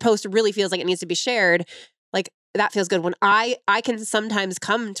this post really feels like it needs to be shared. Like that feels good. When I can sometimes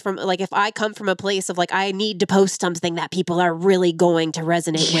come from like, if I come from a place of like, I need to post something that people are really going to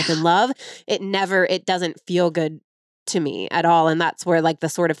resonate with and love, it doesn't feel good to me at all. And that's where like the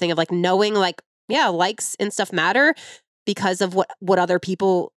sort of thing of like knowing like, likes and stuff matter because of what other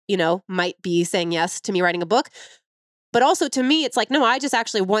people, might be saying yes to me writing a book. But also to me, it's like, no, I just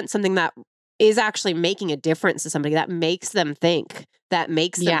actually want something that is actually making a difference to somebody, that makes them think, that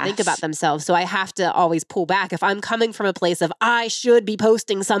makes them think about themselves. So I have to always pull back. If I'm coming from a place of I should be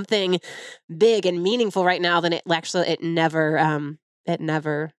posting something big and meaningful right now, then it never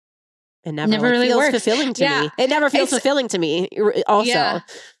really feels works. Fulfilling to me. It never feels fulfilling to me also.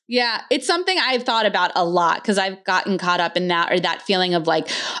 Yeah, it's something I've thought about a lot because I've gotten caught up in that, or that feeling of like,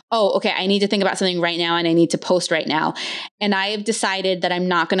 oh, okay, I need to think about something right now and I need to post right now. And I've decided that I'm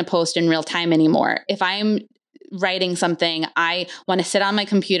not going to post in real time anymore. If I'm writing something, I want to sit on my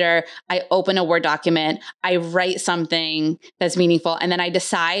computer, I open a Word document, I write something that's meaningful, and then I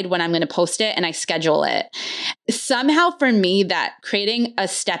decide when I'm going to post it and I schedule it. Somehow for me, that creating a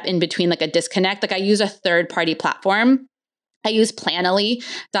step in between, like a disconnect, like I use a third-party platform. I use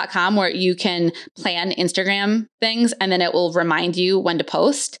Planoly.com where you can plan Instagram things and then it will remind you when to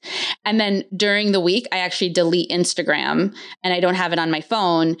post. And then during the week, I actually delete Instagram and I don't have it on my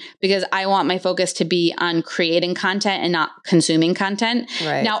phone because I want my focus to be on creating content and not consuming content.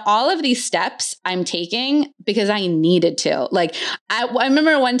 Right. Now, all of these steps I'm taking because I needed to. Like, I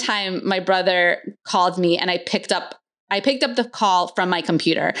remember one time my brother called me and I picked up the call from my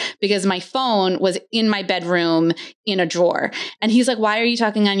computer because my phone was in my bedroom in a drawer. And he's like, "Why are you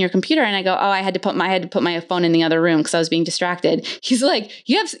talking on your computer?" And I go, "Oh, I had to put my phone in the other room because I was being distracted." He's like,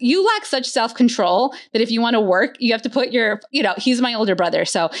 you lack such self-control that if you want to work, you have to put your, he's my older brother.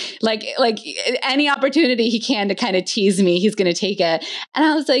 So like any opportunity he can to kind of tease me, he's going to take it. And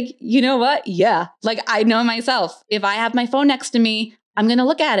I was like, you know what? Yeah. Like I know myself. If I have my phone next to me, I'm going to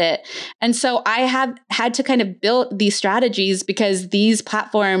look at it. And so I have had to kind of build these strategies because these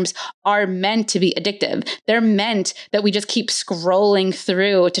platforms are meant to be addictive. They're meant that we just keep scrolling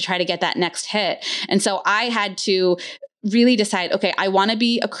through to try to get that next hit. And so I had to really decide, okay, I want to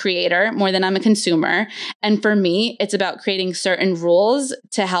be a creator more than I'm a consumer. And for me, it's about creating certain rules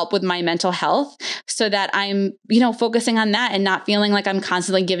to help with my mental health so that I'm, focusing on that and not feeling like I'm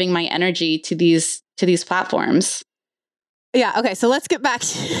constantly giving my energy to these platforms. Yeah. Okay. So let's get back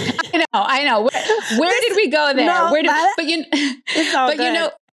to I know. Where did we go there? No, it's all but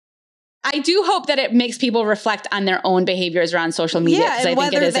good. I do hope that it makes people reflect on their own behaviors around social media, because I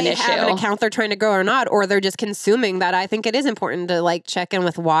think it is an issue. Whether they have an account they're trying to grow or not, or they're just consuming that. I think it is important to like check in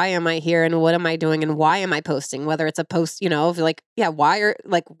with why am I here and what am I doing and why am I posting? Whether it's a post,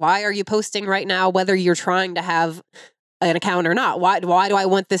 why are you posting right now? Whether you're trying to have an account or not. Why do I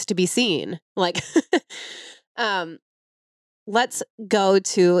want this to be seen? Like, let's go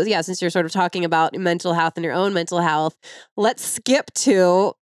to, since you're sort of talking about mental health and your own mental health, let's skip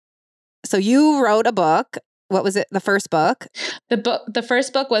to. So you wrote a book. What was it? The first book? The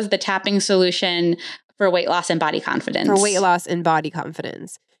first book was The Tapping Solution for Weight Loss and Body Confidence. For weight loss and body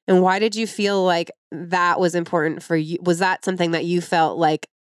confidence. And why did you feel like that was important for you? Was that something that you felt like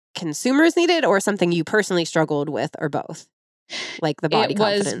consumers needed or something you personally struggled with, or both? Like the body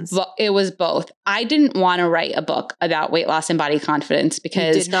confidence? It was both. I didn't want to write a book about weight loss and body confidence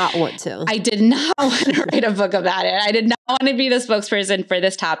because you did not want to. I did not want to write a book about it. I did not want to be the spokesperson for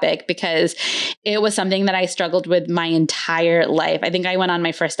this topic because it was something that I struggled with my entire life. I think I went on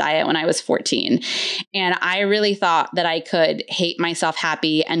my first diet when I was 14, and I really thought that I could hate myself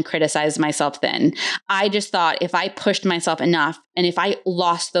happy and criticize myself thin. I just thought if I pushed myself enough and if I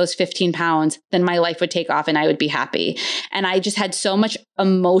lost those 15 pounds, then my life would take off and I would be happy. And I just had so much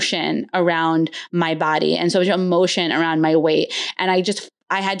emotion around my body and so much emotion around my weight. And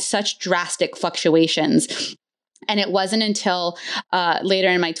I had such drastic fluctuations. And it wasn't until later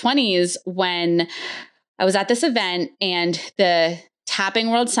in my 20s when I was at this event and the Tapping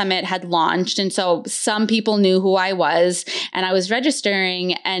World Summit had launched. And so some people knew who I was, and I was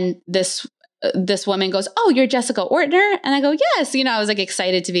registering, and this woman goes, "Oh, you're Jessica Ortner?" And I go, "Yes." I was like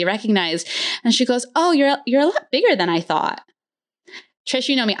excited to be recognized. And she goes, "Oh, you're a lot bigger than I thought." Trish,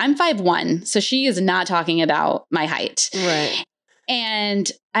 you know me, I'm 5'1", so she is not talking about my height. Right.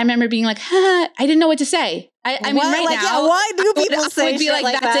 And I remember being like, I didn't know what to say. I mean, right now, why do people say shit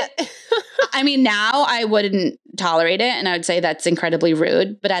like that? I mean, now I wouldn't tolerate it, and I would say that's incredibly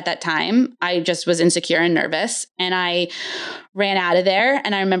rude. But at that time, I just was insecure and nervous, and I ran out of there.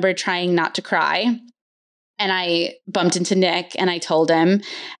 And I remember trying not to cry. And I bumped into Nick and I told him,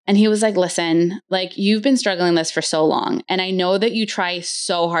 and he was like, "Listen, like, you've been struggling this for so long. And I know that you try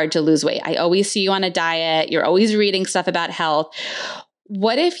so hard to lose weight. I always see you on a diet. You're always reading stuff about health.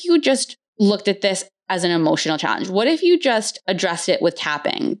 What if you just looked at this as an emotional challenge? What if you just addressed it with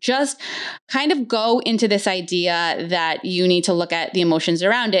tapping? Just kind of go into this idea that you need to look at the emotions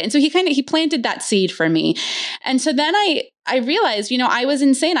around it." And so he planted that seed for me. And so then I realized, I was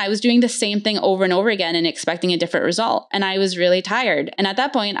insane. I was doing the same thing over and over again and expecting a different result. And I was really tired. And at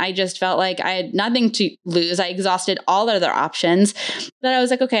that point, I just felt like I had nothing to lose. I exhausted all other options. That I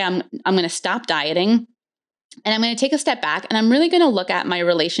was like, okay, I'm going to stop dieting. And I'm going to take a step back, and I'm really going to look at my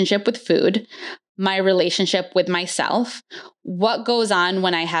relationship with food, my relationship with myself, what goes on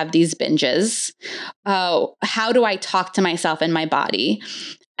when I have these binges, how do I talk to myself and my body?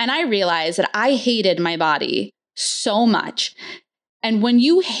 And I realized that I hated my body so much. And when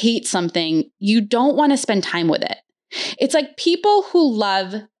you hate something, you don't want to spend time with it. It's like people who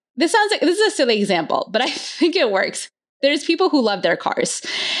love, this is a silly example, but I think it works. There's people who love their cars.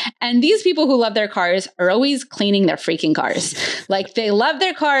 And these people who love their cars are always cleaning their freaking cars. Like, they love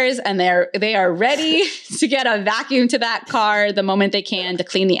their cars and they are ready to get a vacuum to that car the moment they can to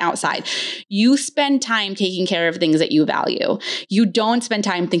clean the outside. You spend time taking care of things that you value. You don't spend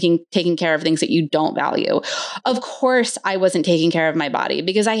time taking care of things that you don't value. Of course, I wasn't taking care of my body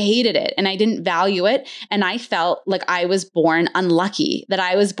because I hated it and I didn't value it. And I felt like I was born unlucky, that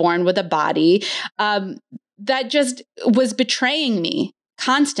I was born with a body that just was betraying me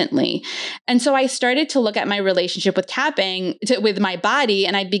constantly. And so I started to look at my relationship with tapping, with my body,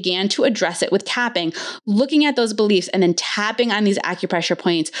 and I began to address it with tapping, looking at those beliefs and then tapping on these acupressure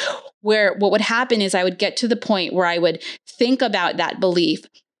points, where what would happen is I would get to the point where I would think about that belief,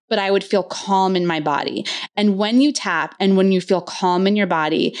 but I would feel calm in my body. And when you tap and when you feel calm in your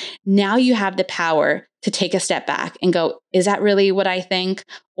body, now you have the power to take a step back and go, is that really what I think?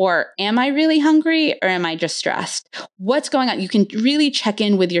 Or am I really hungry, or am I just stressed? What's going on? You can really check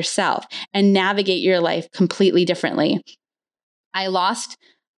in with yourself and navigate your life completely differently. I lost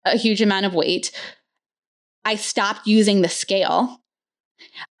a huge amount of weight. I stopped using the scale.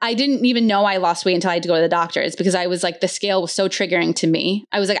 I didn't even know I lost weight until I had to go to the doctors, because I was like, the scale was so triggering to me.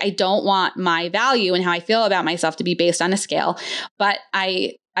 I was like, I don't want my value and how I feel about myself to be based on a scale. But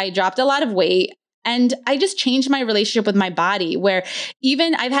I dropped a lot of weight. And I just changed my relationship with my body, where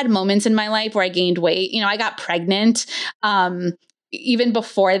even I've had moments in my life where I gained weight. I got pregnant. Even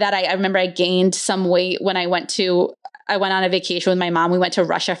before that, I remember I gained some weight when I went to I went on a vacation with my mom. We went to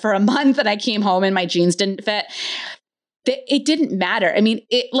Russia for a month and I came home and my jeans didn't fit. It didn't matter. I mean,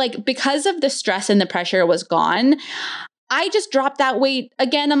 because of the stress and the pressure was gone, I just dropped that weight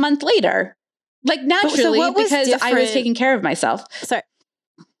again a month later. Like naturally, because I was taking care of myself. Sorry.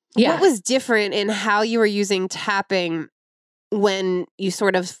 Yeah. What was different in how you were using tapping when you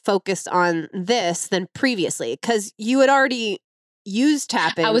sort of focused on this than previously? Because you had already used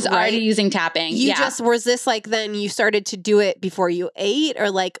tapping. I was already using tapping. Was this like then you started to do it before you ate, or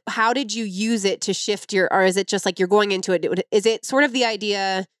like how did you use it to shift or is it just like you're going into it? Is it sort of the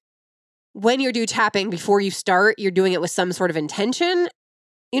idea when you do tapping before you start, you're doing it with some sort of intention?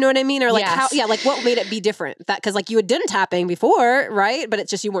 You know what I mean? Or like what made it be different? That because like you had done tapping before, right? But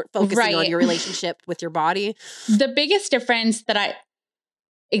it's just you weren't focusing on your relationship with your body. The biggest difference that I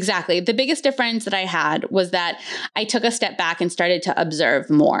had was that I took a step back and started to observe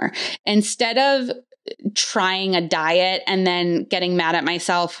more. Instead of trying a diet and then getting mad at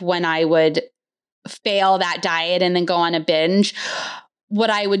myself when I would fail that diet and then go on a binge, what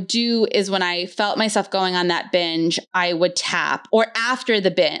I would do is when I felt myself going on that binge, I would tap, or after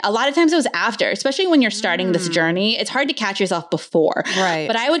the binge. A lot of times it was after, especially when you're starting this journey. It's hard to catch yourself before. Right.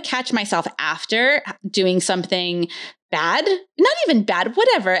 But I would catch myself after doing something bad, not even bad,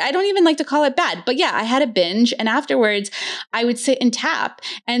 whatever. I don't even like to call it bad. But yeah, I had a binge and afterwards I would sit and tap.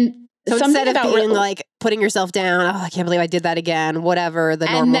 And so instead of being like putting yourself down, I can't believe I did that again, whatever the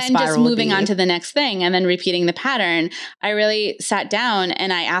normal spiral would be. And then just moving on to the next thing and then repeating the pattern, I really sat down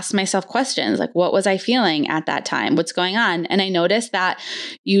and I asked myself questions like, what was I feeling at that time? What's going on? And I noticed that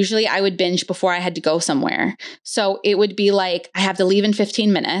usually I would binge before I had to go somewhere. So it would be like, I have to leave in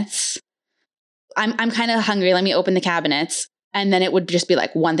 15 minutes. I'm kind of hungry. Let me open the cabinets. And then it would just be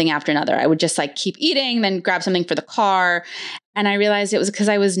like one thing after another. I would just like keep eating, then grab something for the car. And I realized it was because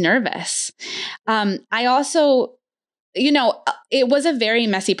I was nervous. I also, it was a very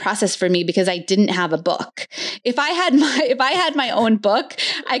messy process for me because I didn't have a book. If I had my own book,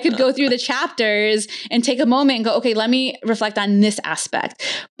 I could go through the chapters and take a moment and go, okay, let me reflect on this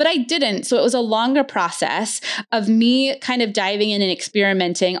aspect. But I didn't. So it was a longer process of me kind of diving in and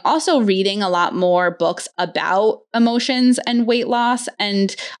experimenting, also reading a lot more books about emotions and weight loss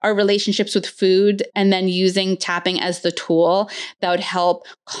and our relationships with food, and then using tapping as the tool that would help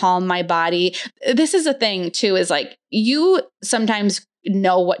calm my body. This is a thing too, is like, you sometimes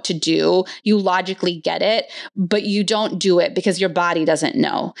know what to do. You logically get it, but you don't do it because your body doesn't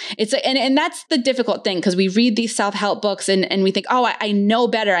know. And that's the difficult thing, because we read these self-help books and we think, oh, I know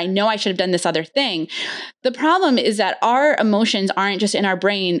better. I know I should have done this other thing. The problem is that our emotions aren't just in our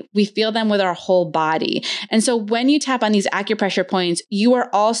brain. We feel them with our whole body. And so when you tap on these acupressure points, you're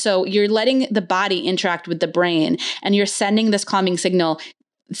letting the body interact with the brain, and you're sending this calming signal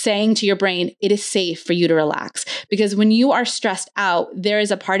saying to your brain, it is safe for you to relax. Because when you are stressed out, there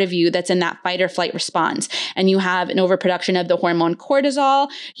is a part of you that's in that fight or flight response. And you have an overproduction of the hormone cortisol,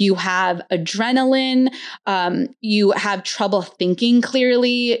 you have adrenaline, you have trouble thinking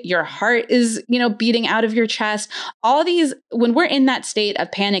clearly, your heart is, beating out of your chest. All these, when we're in that state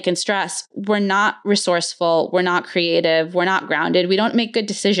of panic and stress, we're not resourceful, we're not creative, we're not grounded, we don't make good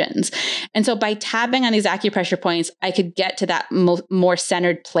decisions. And so by tapping on these acupressure points, I could get to that more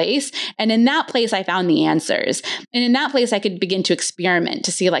centered place. And in that place, I found the answers. And in that place, I could begin to experiment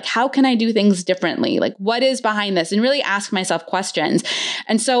to see, like, how can I do things differently? Like, what is behind this? And really ask myself questions.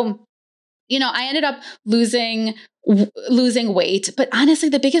 And so, I ended up losing weight. But honestly,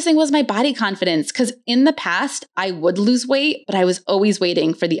 the biggest thing was my body confidence. Because in the past, I would lose weight, but I was always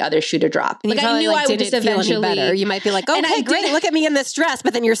waiting for the other shoe to drop. Like, I knew I would just eventually. Better. You might be like, okay, great, look at me in this dress.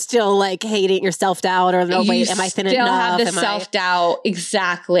 But then you're still like hating your self-doubt, or no, wait, am I thin enough? You still have the self-doubt.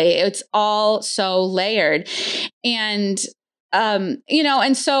 Exactly. It's all so layered. And,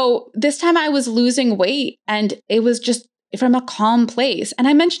 and so this time I was losing weight, and it was just from a calm place. And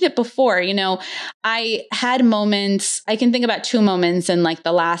I mentioned it before, I had moments, I can think about 2 moments in like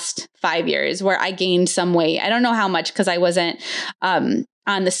the last 5 years where I gained some weight. I don't know how much, because I wasn't on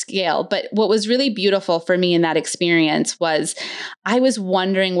the scale. But what was really beautiful for me in that experience was I was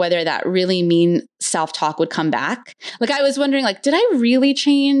wondering whether that really mean self-talk would come back. Like, I was wondering, like, did I really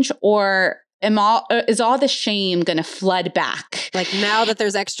change, or is all the shame going to flood back? Like, now that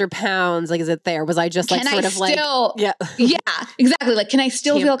there's extra pounds, like, is it there? Was I just like yeah, exactly. Like, can I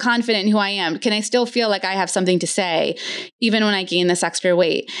still feel confident in who I am? Can I still feel like I have something to say, even when I gain this extra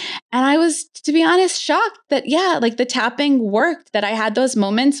weight? And I was, to be honest, shocked that, like the tapping worked, that I had those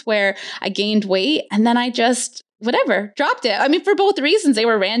moments where I gained weight and then I just whatever, dropped it. I mean, for both reasons, they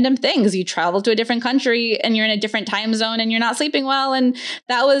were random things. You travel to a different country and you're in a different time zone and you're not sleeping well. And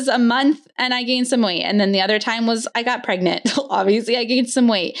that was a month and I gained some weight. And then the other time was I got pregnant. Obviously, I gained some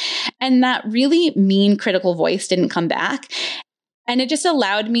weight. And that really mean critical voice didn't come back. And it just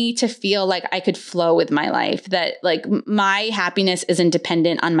allowed me to feel like I could flow with my life, that like my happiness isn't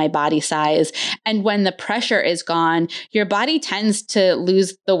dependent on my body size. And when the pressure is gone, your body tends to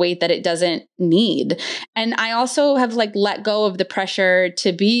lose the weight that it doesn't need. And I also have like let go of the pressure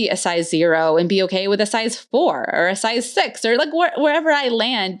to be a size 0 and be okay with a size 4 or a size 6 or like wherever I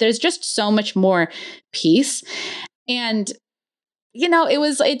land. There's just so much more peace. And, you know,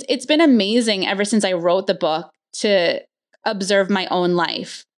 it's been amazing ever since I wrote the book to observe my own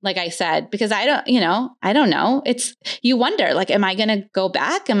life. Like I said, because I don't know. You wonder, like, am I going to go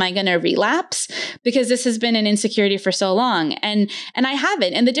back? Am I going to relapse? Because this has been an insecurity for so long. And I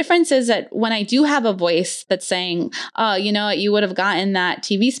haven't. And the difference is that when I do have a voice that's saying, oh, you know, you would have gotten that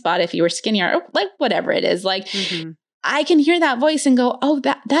TV spot if you were skinnier, or like whatever it is, like, I can hear that voice and go, oh,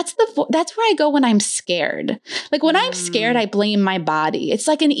 that's where I go when I'm scared. Like when I'm scared, I blame my body. It's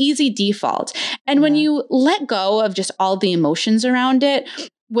like an easy default. And when you let go of just all the emotions around it,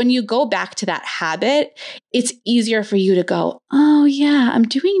 when you go back to that habit, it's easier for you to go, oh yeah, I'm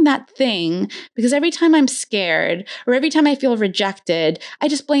doing that thing because every time I'm scared or every time I feel rejected, I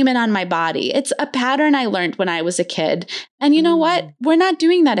just blame it on my body. It's a pattern I learned when I was a kid. And you know what? We're not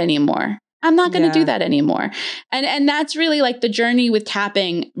doing that anymore. I'm not going to do that anymore. And that's really like the journey with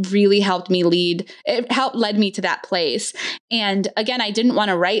tapping really helped me led me to that place. And again, I didn't want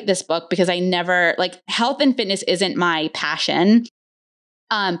to write this book because I never, like, health and fitness isn't my passion.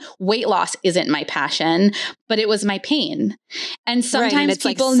 Weight loss isn't my passion, but it was my pain. And sometimes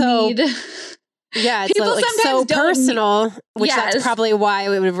people need... Yeah, it's like so personal, which that's probably why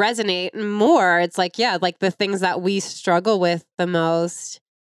it would resonate more. It's like, yeah, like the things that we struggle with the most.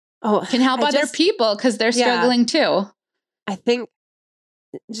 Can help other people because they're struggling too. I think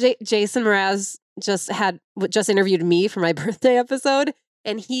Jason Mraz just interviewed me for my birthday episode,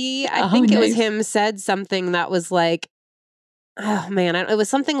 and I think it was him said something that was like, oh man, it was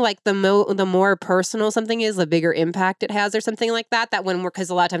something like the more personal something is, the bigger impact it has, or something like that. Because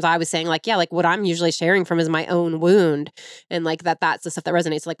a lot of times I was saying like, yeah, like what I'm usually sharing from is my own wound, and like that's the stuff that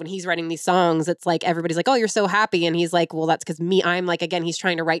resonates. So like when he's writing these songs, it's like everybody's like, oh, you're so happy, and he's like, well, that's because I'm like, again, he's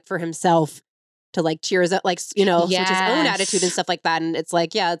trying to write for himself to like cheer us up, like, you know, switch his own attitude and stuff like that. And it's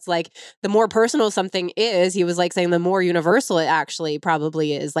like, yeah, it's like the more personal something is, he was like saying the more universal it actually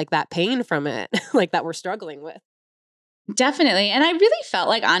probably is, like that pain from it, like that we're struggling with. Definitely. And I really felt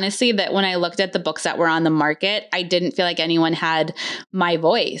like, honestly, that when I looked at the books that were on the market, I didn't feel like anyone had my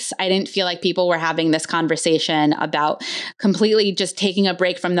voice. I didn't feel like people were having this conversation about completely just taking a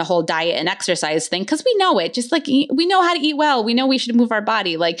break from the whole diet and exercise thing. Because we know it, just like we know how to eat well. We know we should move our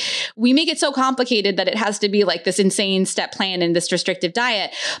body. Like we make it so complicated that it has to be like this insane step plan and this restrictive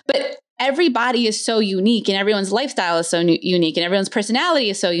diet. But every body is so unique and everyone's lifestyle is so unique and everyone's personality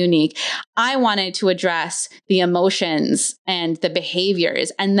is so unique. I wanted to address the emotions and the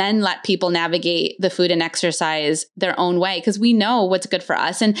behaviors and then let people navigate the food and exercise their own way, because we know what's good for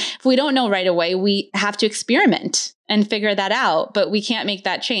us. And if we don't know right away, we have to experiment and figure that out, but we can't make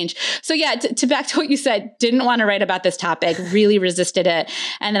that change. So yeah, to back to what you said, didn't want to write about this topic, really resisted it.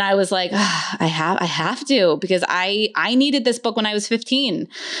 And then I was like, I have to, because I needed this book when I was 15.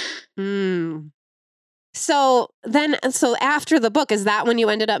 So after the book, is that when you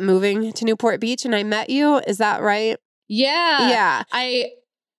ended up moving to Newport Beach and I met you? Is that right? Yeah. Yeah.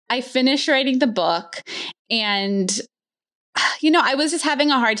 I finished writing the book, and you know, I was just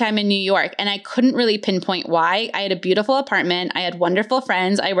having a hard time in New York, and I couldn't really pinpoint why. I had a beautiful apartment. I had wonderful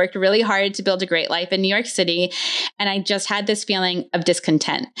friends. I worked really hard to build a great life in New York City. And I just had this feeling of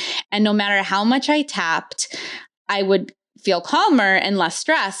discontent. And no matter how much I tapped, I would feel calmer and less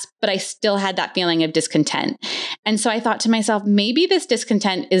stressed, but I still had that feeling of discontent. And so I thought to myself, maybe this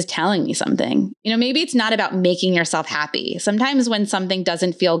discontent is telling me something. You know, maybe it's not about making yourself happy. Sometimes when something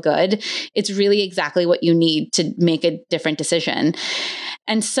doesn't feel good, it's really exactly what you need to make a different decision.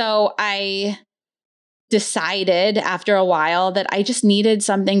 And so I decided after a while that I just needed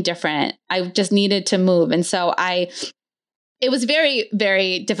something different. I just needed to move. And so it was very,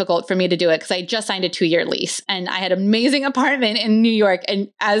 very difficult for me to do it because I just signed a 2-year lease and I had an amazing apartment in New York. And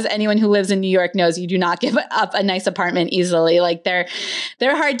as anyone who lives in New York knows, you do not give up a nice apartment easily. Like they're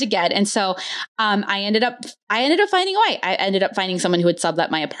hard to get. And so I ended up finding a way. I ended up finding someone who would sublet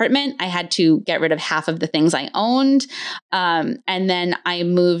my apartment. I had to get rid of half of the things I owned. And then I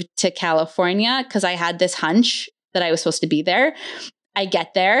moved to California because I had this hunch that I was supposed to be there. I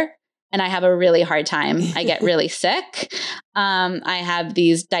get there. and I have a really hard time. I get really sick. I have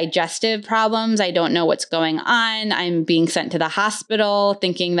these digestive problems. I don't know what's going on. I'm being sent to the hospital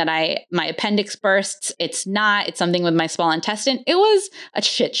thinking that my appendix bursts. It's not. It's something with my small intestine. It was a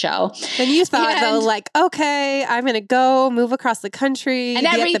shit show. And you thought though, like, okay, I'm going to go move across the country. And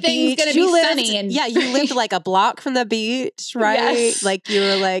everything's going to be sunny. And yeah, you lived like a block from the beach, right? Yes. Like you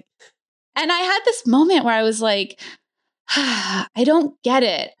were like. And I had this moment where I was like, I don't get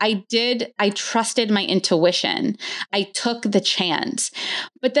it. I trusted my intuition. I took the chance.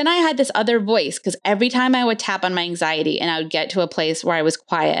 But then I had this other voice, because every time I would tap on my anxiety and I would get to a place where I was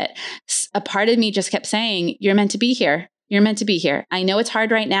quiet, a part of me just kept saying, you're meant to be here. You're meant to be here. I know it's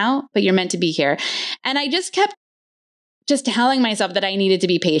hard right now, but you're meant to be here. And I just kept just telling myself that I needed to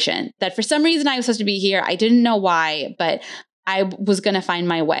be patient, that for some reason I was supposed to be here. I didn't know why, but I was going to find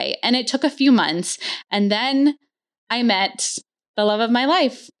my way. And it took a few months. And then I met the love of my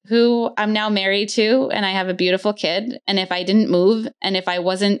life, who I'm now married to, and I have a beautiful kid. And if I didn't move, and if I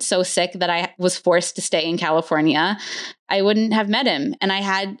wasn't so sick that I was forced to stay in California, I wouldn't have met him.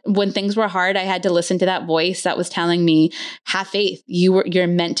 And when things were hard, I had to listen to that voice that was telling me, have faith. You're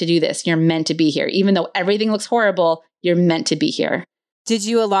meant to do this. You're meant to be here. Even though everything looks horrible, you're meant to be here. Did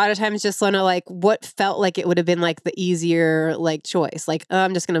you a lot of times just want to like, what felt like it would have been like the easier like choice? Like, oh,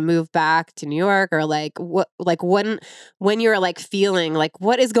 I'm just going to move back to New York, or like what, like when you're like feeling like,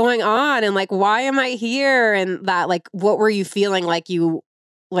 what is going on? And like, why am I here? And that, like, what were you feeling like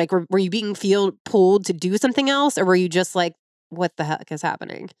were you being pulled to do something else? Or were you just like, what the heck is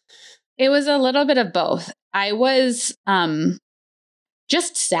happening? It was a little bit of both. I was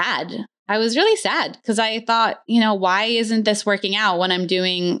just sad. I was really sad because I thought, why isn't this working out when I'm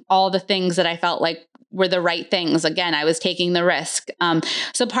doing all the things that I felt like were the right things? Again, I was taking the risk.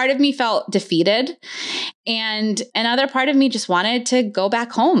 So part of me felt defeated, and another part of me just wanted to go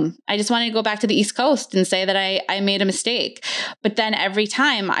back home. I just wanted to go back to the East Coast and say that I made a mistake. But then every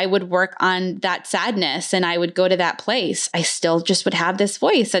time I would work on that sadness and I would go to that place, I still just would have this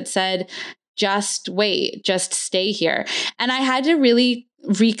voice that said, just wait, just stay here. And I had to really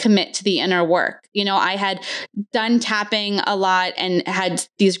recommit to the inner work. I had done tapping a lot and had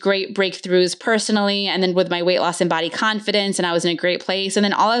these great breakthroughs personally, and then with my weight loss and body confidence, and I was in a great place. And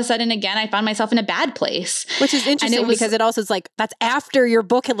then all of a sudden, again, I found myself in a bad place. Which is interesting because it also is like, that's after your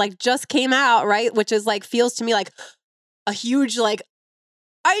book had like just came out, right? Which is like, feels to me like a huge, like,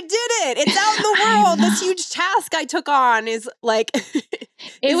 I did it. It's out in the world. This huge task I took on is like,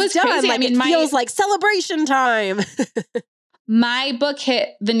 it was done. Crazy. Like, it feels like celebration time. My book hit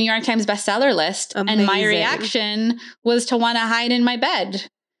the New York Times bestseller list. Amazing. And my reaction was to want to hide in my bed.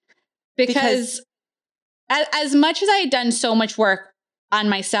 Because as much as I had done so much work on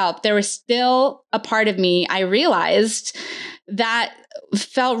myself, there was still a part of me, I realized, that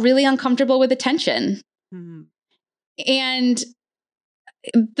felt really uncomfortable with attention. Mm-hmm. And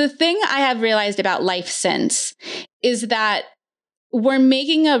the thing I have realized about life since is that we're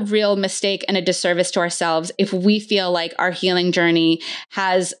making a real mistake and a disservice to ourselves if we feel like our healing journey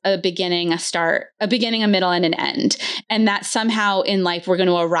has a beginning, a start, a beginning, a middle, and an end. And that somehow in life, we're going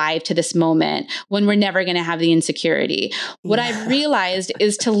to arrive to this moment when we're never going to have the insecurity. What I've realized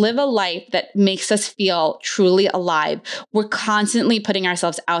is to live a life that makes us feel truly alive. We're constantly putting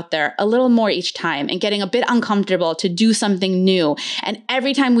ourselves out there a little more each time and getting a bit uncomfortable to do something new. And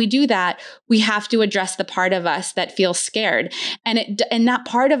every time we do that, we have to address the part of us that feels scared. And that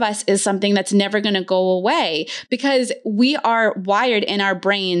part of us is something that's never going to go away, because we are wired in our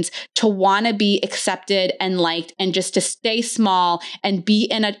brains to want to be accepted and liked, and just to stay small and be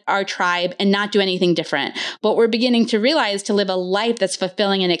in our tribe and not do anything different. But we're beginning to realize, to live a life that's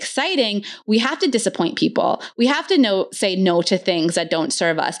fulfilling and exciting, we have to disappoint people. We have to say no to things that don't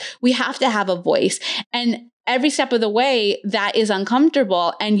serve us. We have to have a voice. And every step of the way, that is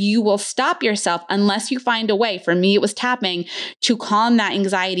uncomfortable, and you will stop yourself unless you find a way. For me, it was tapping to calm that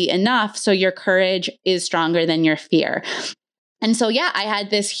anxiety enough so your courage is stronger than your fear. And so, I had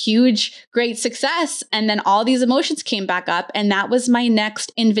this huge, great success, and then all these emotions came back up, and that was my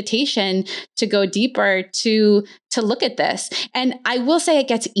next invitation to go deeper, to look at this. And I will say it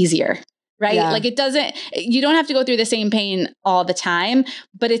gets easier. Right? Yeah. Like you don't have to go through the same pain all the time,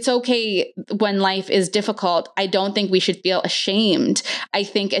 but it's okay when life is difficult. I don't think we should feel ashamed. I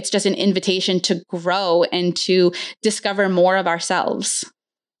think it's just an invitation to grow and to discover more of ourselves.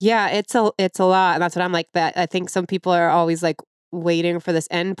 Yeah, it's a lot. And that's what I'm like, that I think some people are always like waiting for this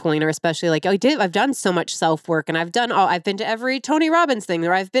end point, or especially like, I've done so much self-work, and I've been to every Tony Robbins thing,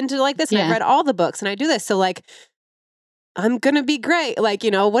 or I've been to like this, and I've read all the books, and I do this. So like, I'm going to be great. Like,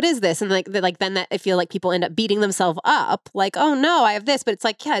 what is this? And then that I feel like people end up beating themselves up. Like, oh no, I have this. But it's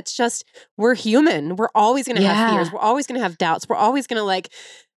like, yeah, it's just, we're human. We're always going to have fears. We're always going to have doubts. We're always going to like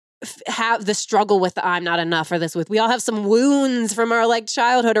have the struggle with the I'm not enough or this with, we all have some wounds from our like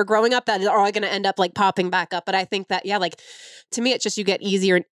childhood or growing up that are all going to end up like popping back up. But I think that, yeah, like to me, it's just, you get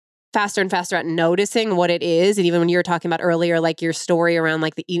easier faster and faster at noticing what it is. And even when you were talking about earlier, like your story around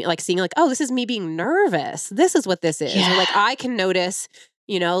like the eating, like seeing like, oh, this is me being nervous. This is what this is. Yeah. Or like I can notice,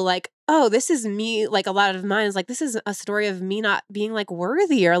 like, oh, this is me. Like a lot of mine is like, this is a story of me not being like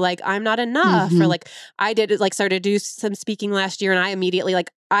worthy or like I'm not enough. Or like I did like started to do some speaking last year and I immediately like,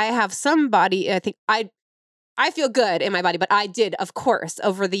 I have some body, I think I feel good in my body, but I did, of course,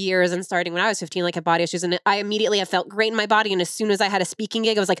 over the years and starting when I was 15, like had body issues. And I immediately have felt great in my body. And as soon as I had a speaking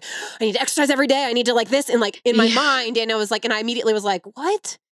gig, I was like, I need to exercise every day. I need to like this and like in my mind. And I was like, and I immediately was like,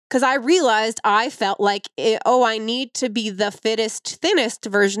 what? Because I realized I felt like, I need to be the fittest, thinnest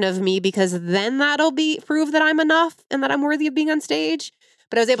version of me because then that'll prove that I'm enough and that I'm worthy of being on stage.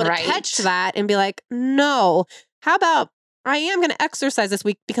 But I was able to catch that and be like, no, how about I am going to exercise this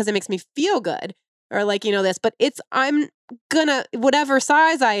week because it makes me feel good. Or like, this, but I'm gonna, whatever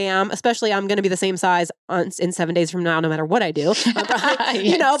size I am, especially I'm gonna be the same size in 7 days from now, no matter what I do, but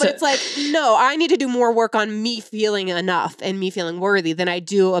it's like, no, I need to do more work on me feeling enough and me feeling worthy than I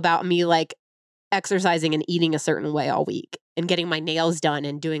do about me like exercising and eating a certain way all week and getting my nails done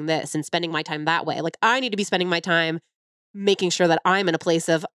and doing this and spending my time that way. Like I need to be spending my time making sure that I'm in a place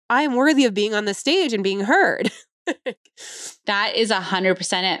of I am worthy of being on the stage and being heard. That is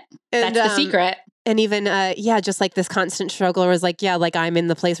 100% it. That's the secret. And even, just like this constant struggle was like, yeah, like I'm in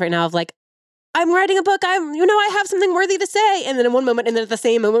the place right now of like, I'm writing a book. I have something worthy to say. And then in one moment, and then at the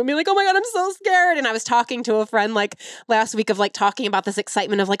same moment, be like, oh my God, I'm so scared. And I was talking to a friend like last week of like talking about this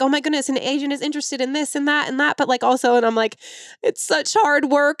excitement of like, oh my goodness, an agent is interested in this and that and that. But like also, and I'm like, it's such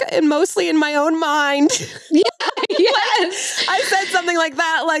hard work and mostly in my own mind. Yeah. Yes. I said something like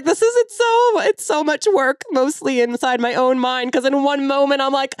that. Like, it's so much work mostly inside my own mind. Cause in one moment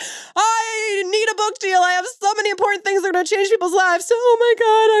I'm like, I need a book deal. I have so many important things that are going to change people's lives. So, oh my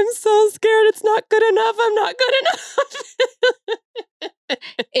God, I'm so scared. It's not good enough. I'm not good enough.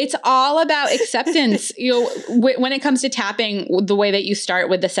 It's all about acceptance. When it comes to tapping, the way that you start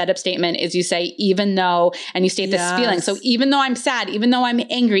with the setup statement is you say, even though, and you state this feeling. So even though I'm sad, even though I'm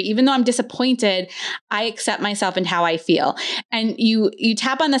angry, even though I'm disappointed, I accept myself and how I feel. And you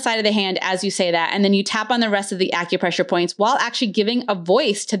tap on the side of the hand as you say that, and then you tap on the rest of the acupressure points while actually giving a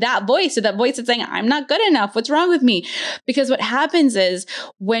voice to that voice. So that voice that's saying, I'm not good enough. What's wrong with me? Because what happens is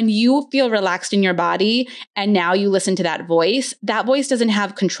when you feel relaxed in your body and now you listen to that voice doesn't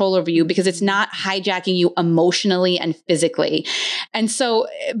have control over you because it's not hijacking you emotionally and physically. And so,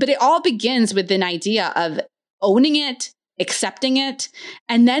 but it all begins with an idea of owning it, accepting it,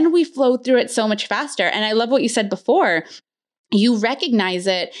 and then we flow through it so much faster. And I love what you said before. You recognize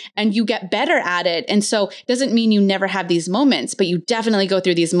it and you get better at it. And so it doesn't mean you never have these moments, but you definitely go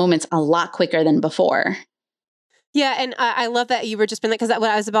through these moments a lot quicker than before. Yeah. And I love that you were just been like, because what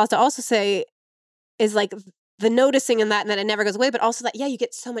I was about to also say is like the noticing and that it never goes away, but also that, you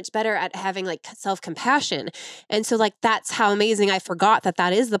get so much better at having like self-compassion. And so like, that's how amazing. I forgot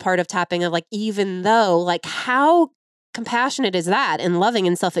that is the part of tapping of like, even though like how compassionate is that and loving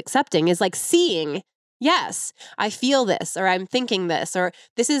and self-accepting is like seeing, yes, I feel this, or I'm thinking this, or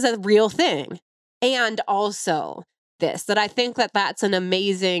this is a real thing. And also this, that I think that's an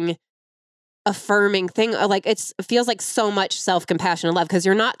amazing affirming thing. Like it feels like so much self-compassion and love because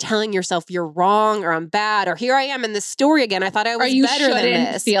you're not telling yourself you're wrong or I'm bad or here I am in this story again. I thought I was better than this. Or you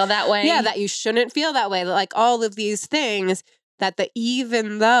shouldn't feel that way. Yeah, that you shouldn't feel that way. Like all of these things that the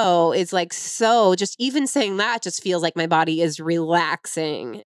even though is like so just even saying that just feels like my body is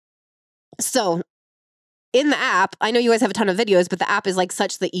relaxing. So in the app, I know you guys have a ton of videos, but the app is like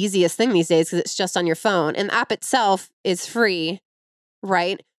such the easiest thing these days because it's just on your phone. And the app itself is free,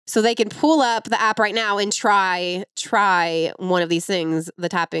 right? So they can pull up the app right now and try one of these things, the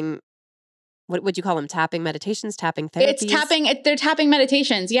tapping, what would you call them? Tapping meditations, tapping therapies? They're tapping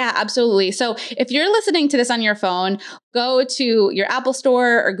meditations. Yeah, absolutely. So if you're listening to this on your phone, go to your Apple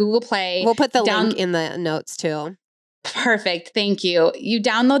Store or Google Play. We'll put the link in the notes too. Perfect. Thank you. You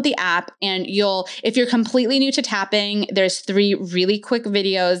download the app and if you're completely new to tapping, there's 3 really quick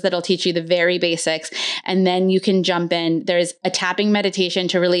videos that'll teach you the very basics. And then you can jump in. There's a tapping meditation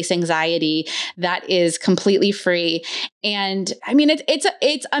to release anxiety that is completely free. And I mean,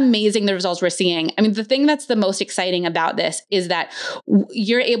 it's amazing the results we're seeing. I mean, the thing that's the most exciting about this is that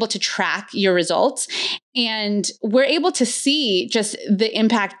you're able to track your results and we're able to see just the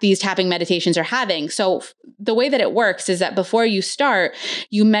impact these tapping meditations are having. So the way that it works is that before you start,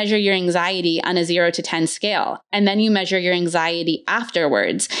 you measure your anxiety on a 0 to 10 scale, and then you measure your anxiety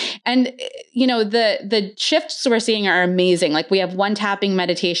afterwards. And, the shifts we're seeing are amazing. Like we have one tapping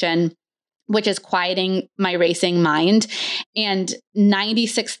meditation, which is quieting my racing mind. And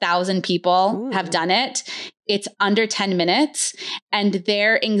 96,000 people have done it. It's under 10 minutes. And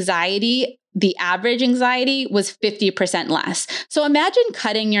their anxiety, the average anxiety, was 50% less. So imagine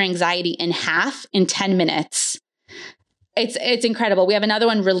cutting your anxiety in half in 10 minutes. It's incredible. We have another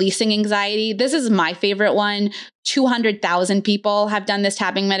one, releasing anxiety. This is my favorite one. 200,000 people have done this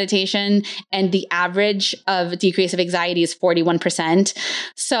tapping meditation, and the average of decrease of anxiety is 41%.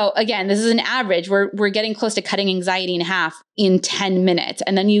 So again, this is an average. We're getting close to cutting anxiety in half in 10 minutes.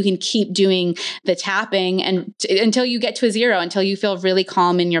 And then you can keep doing the tapping and until you get to a 0, until you feel really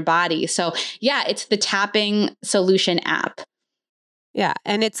calm in your body. So yeah, it's the Tapping Solution app. Yeah.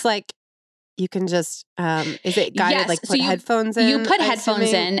 And it's like, you can just, is it guided, yes. like put headphones in? You put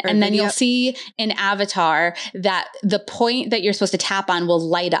headphones in and then you'll see an avatar that the point that you're supposed to tap on will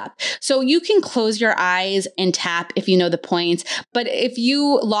light up. So you can close your eyes and tap if you know the points. But if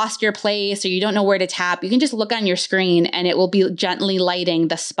you lost your place or you don't know where to tap, you can just look on your screen and it will be gently lighting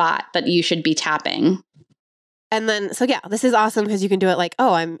the spot that you should be tapping. And then, so yeah, this is awesome because you can do it like,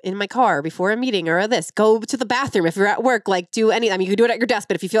 oh, I'm in my car before a meeting or this. Go to the bathroom if you're at work, like do any, I mean, you can do it at your desk,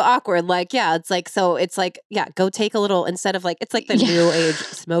 but if you feel awkward, like, yeah, it's like, so it's like, yeah, go take a little, instead of like, it's like the new age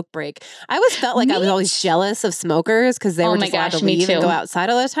smoke break. I always felt like I was always jealous of smokers because they were just allowed to leave and go outside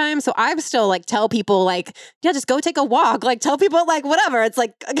all the time. So I would still like tell people like, yeah, just go take a walk. Like tell people like, whatever. It's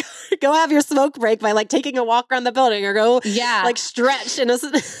like, go have your smoke break by like taking a walk around the building or go like stretch in a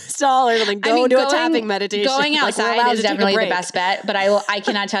stall or something. Go do a tapping meditation. Going outside is definitely the best bet, but I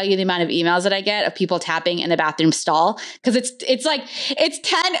cannot tell you the amount of emails that I get of people tapping in the bathroom stall because it's like it's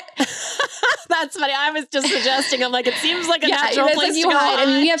 10. That's funny. I was just suggesting. I'm like, it seems like a natural place to go. I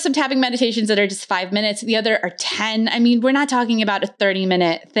mean, we have some tapping meditations that are just 5 minutes. The other are 10. I mean, we're not talking about a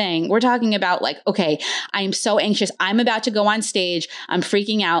 30-minute thing. We're talking about like, okay, I'm so anxious. I'm about to go on stage. I'm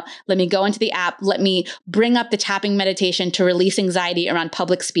freaking out. Let me go into the app. Let me bring up the tapping meditation to release anxiety around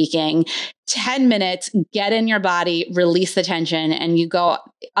public speaking. 10 minutes, get in your body, release the tension, and you go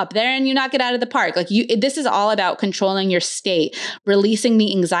up there and you knock it out of the park. Like this is all about controlling your state, releasing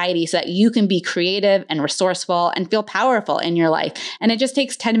the anxiety so that you can be creative and resourceful and feel powerful in your life. And it just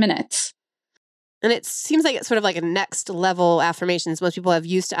takes 10 minutes. And it seems like it's sort of like a next level affirmations. Most people have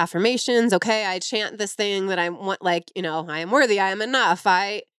used to affirmations. Okay, I chant this thing that I want, like, I am worthy, I am enough,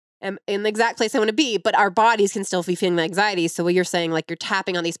 I am in the exact place I want to be, but our bodies can still be feeling the anxiety. So what you're saying, like you're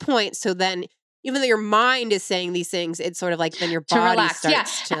tapping on these points. So then even though your mind is saying these things, it's sort of like then your body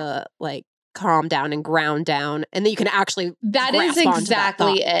starts to like calm down and ground down. And then you can actually That is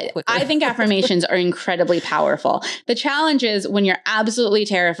exactly it. Quicker. I think affirmations are incredibly powerful. The challenge is when you're absolutely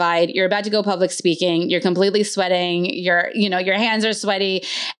terrified, you're about to go public speaking, you're completely sweating, your hands are sweaty,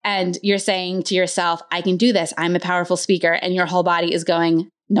 and you're saying to yourself, I can do this. I'm a powerful speaker. And your whole body is going,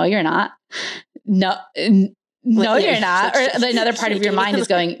 no, you're not. No, you're not. Or another part of your mind is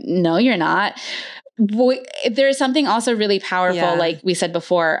going, no, you're not. There's something also really powerful, like we said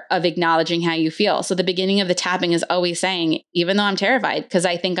before, of acknowledging how you feel. So the beginning of the tapping is always saying, even though I'm terrified, because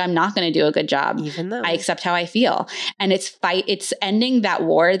I think I'm not going to do a good job, even though I accept how I feel. And it's ending that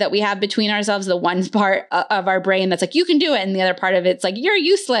war that we have between ourselves, the one part of our brain that's like, you can do it. And the other part of it's like, you're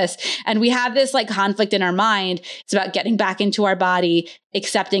useless. And we have this like conflict in our mind. It's about getting back into our body,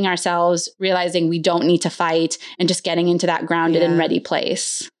 accepting ourselves, realizing we don't need to fight, and just getting into that grounded and ready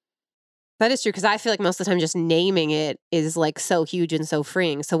place. That is true, because I feel like most of the time just naming it is like so huge and so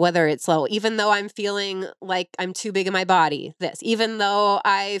freeing. So whether it's even though I'm feeling like I'm too big in my body, even though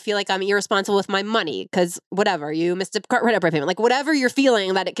I feel like I'm irresponsible with my money, because whatever, you missed a credit payment, like whatever you're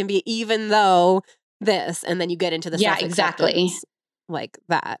feeling, that it can be even though this, and then you get into the exactly like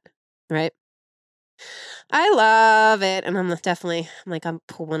that, right? I love it, and I'm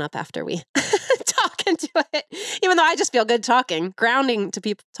pulling up after we talk into it. Even though I just feel good talking, talking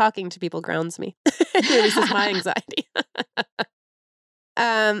to people grounds me. It releases my anxiety.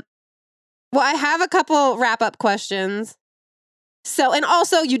 Well, I have a couple wrap-up questions. So, and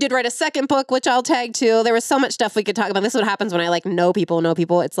also you did write a second book, which I'll tag too. There was so much stuff we could talk about. This is what happens when I know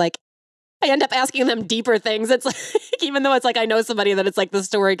people. It's like I end up asking them deeper things. It's like, even though it's like I know somebody, that it's like the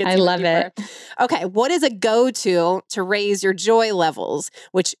story gets deeper. I love it. Okay, what is a go-to to raise your joy levels?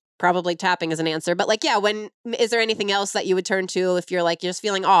 Which probably tapping is an answer. But is there anything else that you would turn to if you're like, you're just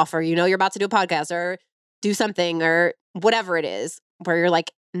feeling off, or you're about to do a podcast or do something or whatever it is, where you're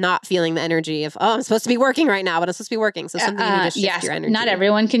like, not feeling the energy of, oh, I'm supposed to be working right now, but I'm supposed to be working. So something you need to shift your energy. Not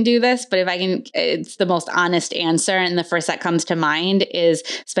everyone can do this, but if I can, it's the most honest answer. And the first that comes to mind is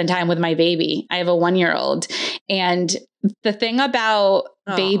spend time with my baby. I have a 1-year-old. And the thing about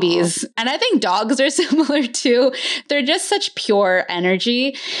babies, and I think dogs are similar too, they're just such pure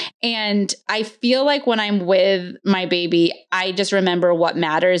energy. And I feel like when I'm with my baby, I just remember what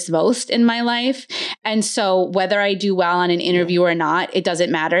matters most in my life. And so whether I do well on an interview or not, it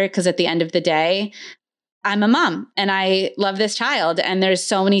doesn't matter, because at the end of the day, I'm a mom and I love this child. And there's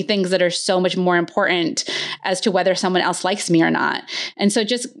so many things that are so much more important as to whether someone else likes me or not. And so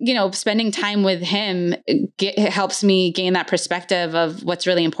just, spending time with him helps me gain that perspective of what's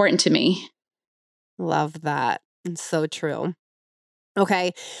really important to me. Love that. It's so true.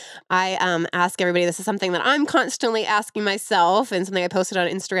 Okay. I ask everybody, this is something that I'm constantly asking myself and something I posted on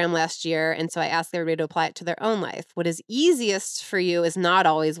Instagram last year. And so I ask everybody to apply it to their own life. What is easiest for you is not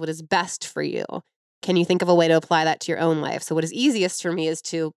always what is best for you. Can you think of a way to apply that to your own life? So what is easiest for me is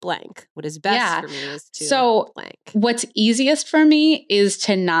to blank. What is best for me is to blank. What's easiest for me is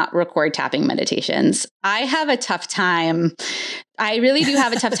to not record tapping meditations. I have a tough time. I really do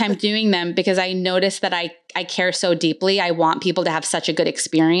have a tough time doing them because I notice that I care so deeply. I want people to have such a good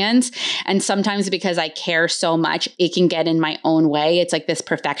experience. And sometimes because I care so much, it can get in my own way. It's like this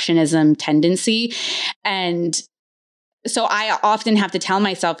perfectionism tendency. And so I often have to tell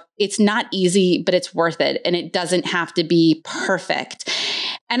myself it's not easy, but it's worth it. And it doesn't have to be perfect.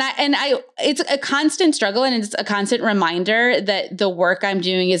 And it's a constant struggle, and it's a constant reminder that the work I'm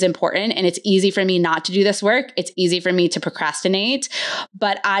doing is important, and it's easy for me not to do this work. It's easy for me to procrastinate,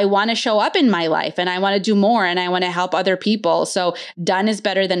 but I want to show up in my life and I want to do more and I want to help other people. So done is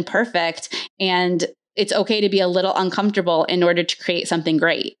better than perfect. And it's okay to be a little uncomfortable in order to create something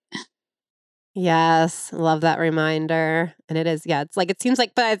great. Yes. Love that reminder. And it is, it's like, it seems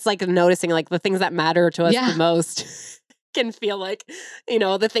like, but it's like noticing like the things that matter to us the most can feel like,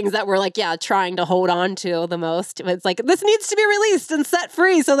 the things that we're like, trying to hold on to the most. It's like, this needs to be released and set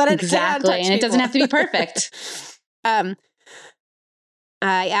free so that it can touch and people. It doesn't have to be perfect. I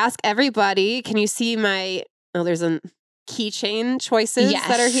ask everybody, can you see there's a keychain choices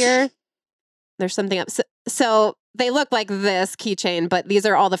that are here. There's something up. So they look like this keychain, but these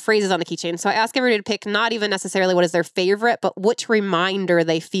are all the phrases on the keychain. So I ask everybody to pick not even necessarily what is their favorite, but which reminder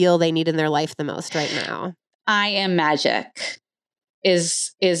they feel they need in their life the most right now. I am magic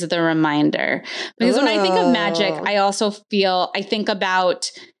is the reminder. Because when I think of magic, I think about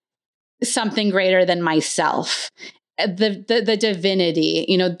something greater than myself. The divinity,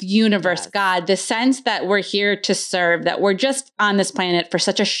 the universe, God, the sense that we're here to serve, that we're just on this planet for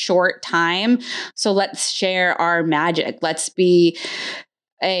such a short time. So let's share our magic. Let's be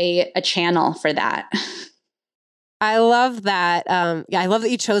a channel for that. I love that. I love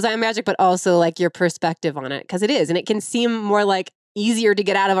that you chose I Am Magic, but also like your perspective on it, because it is. And it can seem more like easier to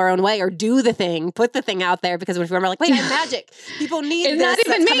get out of our own way or do the thing, put the thing out there, because if we're like, wait, I'm magic. People need it's this.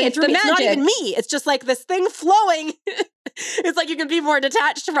 Not even me. It's the magic. It's not even me. It's just like this thing flowing. It's like you can be more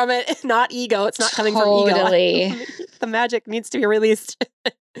detached from it, not ego. It's not coming from ego. The magic needs to be released.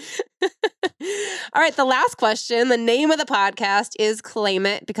 All right, the last question. The name of the podcast is Claim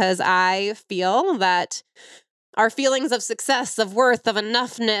It, because I feel that our feelings of success, of worth, of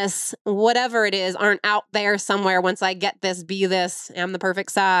enoughness, whatever it is, aren't out there somewhere. Once I get this, be this, am the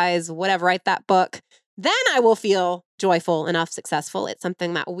perfect size, whatever, write that book, then I will feel joyful enough, successful. It's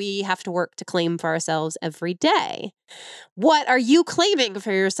something that we have to work to claim for ourselves every day. What are you claiming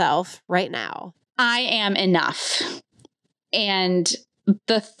for yourself right now? I am enough. And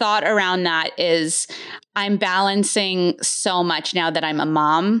the thought around that is I'm balancing so much now that I'm a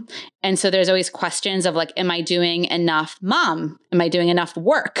mom. And so there's always questions of like, am I doing enough mom? Am I doing enough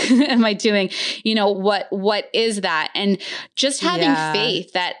work? Am I doing, what is that? And just having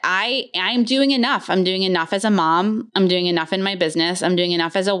faith that I'm doing enough. I'm doing enough as a mom. I'm doing enough in my business. I'm doing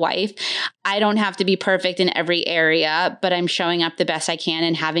enough as a wife. I don't have to be perfect in every area, but I'm showing up the best I can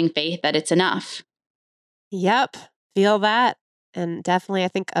and having faith that it's enough. Yep. Feel that. And definitely, I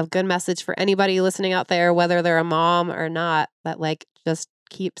think a good message for anybody listening out there, whether they're a mom or not, that like just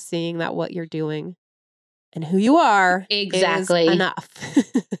keep seeing that what you're doing and who you are is enough.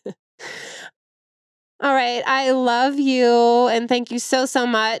 All right. I love you. And thank you so, so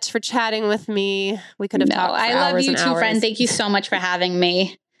much for chatting with me. We could have talked for hours and hours. I love you too, friend. Thank you so much for having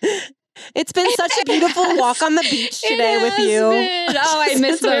me. It's been such a beautiful walk on the beach today with you. Oh, I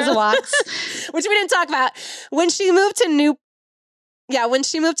miss those walks. Which we didn't talk about. When she moved to Yeah, when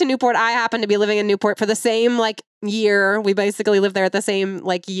she moved to Newport, I happened to be living in Newport for the same year. We basically lived there at the same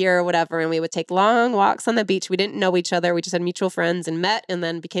year or whatever, and we would take long walks on the beach. We didn't know each other. We just had mutual friends and met, and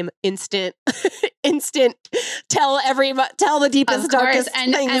then became instant tell the deepest, darkest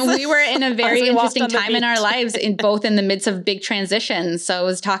things. And we were in a very interesting time in our lives, both in the midst of big transitions. So it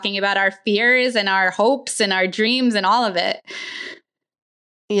was talking about our fears and our hopes and our dreams and all of it.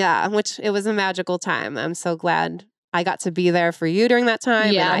 Yeah, which it was a magical time. I'm so glad I got to be there for you during that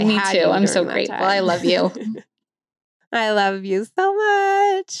time. Yeah, and me too. I'm so grateful. I love you. I love you so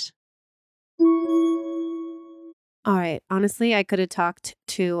much. All right. Honestly, I could have talked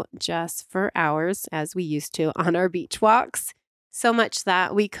to Jess for hours, as we used to on our beach walks. So much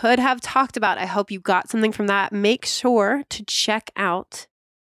that we could have talked about. I hope you got something from that. Make sure to check out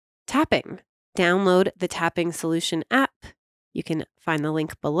tapping. Download the Tapping Solution app. You can find the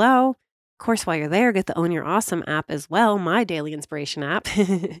link below. Of course, while you're there, get the Own Your Awesome app as well, my daily inspiration app.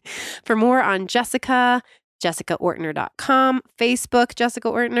 For more on Jessica, jessicaortner.com, Facebook, Jessica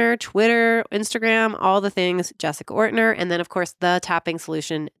Ortner, Twitter, Instagram, all the things, Jessica Ortner, and then, of course,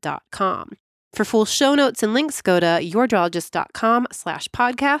 thetapping-solution.com. For full show notes and links, go to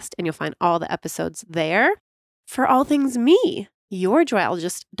yourdryologist.com/podcast, and you'll find all the episodes there. For all things me,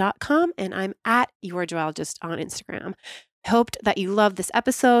 yourdryologist.com, and I'm at yourdryologist on Instagram. I hoped that you loved this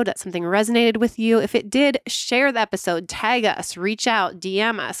episode, that something resonated with you. If it did, share the episode, tag us, reach out,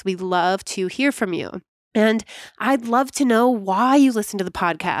 DM us. We'd love to hear from you. And I'd love to know why you listen to the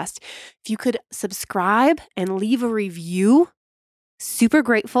podcast. If you could subscribe and leave a review, super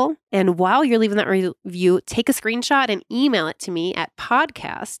grateful. And while you're leaving that review, take a screenshot and email it to me at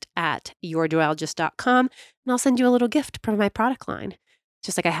podcast@yourdryologist.com, and I'll send you a little gift from my product line.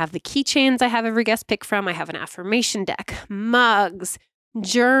 Just like I have the keychains I have every guest pick from, I have an affirmation deck, mugs,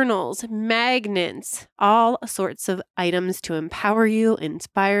 journals, magnets, all sorts of items to empower you,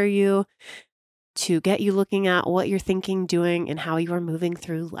 inspire you, to get you looking at what you're thinking, doing, and how you are moving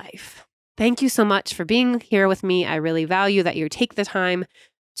through life. Thank you so much for being here with me. I really value that you take the time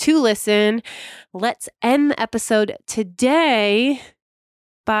to listen. Let's end the episode today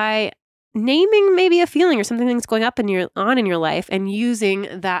by naming maybe a feeling or something that's going on in your life, and using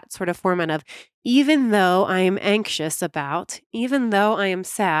that sort of format of, even though I am anxious about, even though I am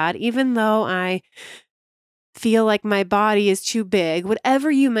sad, even though I feel like my body is too big,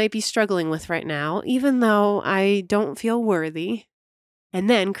 whatever you might be struggling with right now, even though I don't feel worthy, and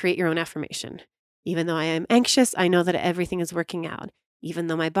then create your own affirmation. Even though I am anxious, I know that everything is working out. Even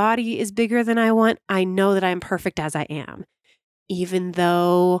though my body is bigger than I want, I know that I am perfect as I am. Even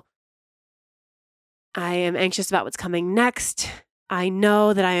though I am anxious about what's coming next, I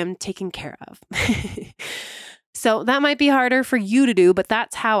know that I am taken care of. So that might be harder for you to do, but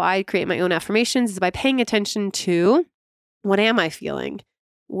that's how I create my own affirmations, is by paying attention to, what am I feeling?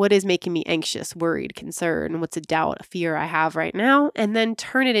 What is making me anxious, worried, concerned? What's a doubt, a fear I have right now? And then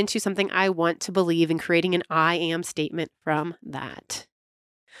turn it into something I want to believe, and creating an I am statement from that.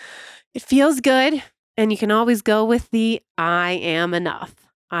 It feels good, and you can always go with the I am enough.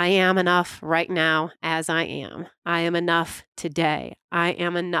 I am enough right now as I am. I am enough today. I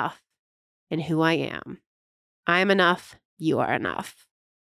am enough in who I am. I am enough. You are enough.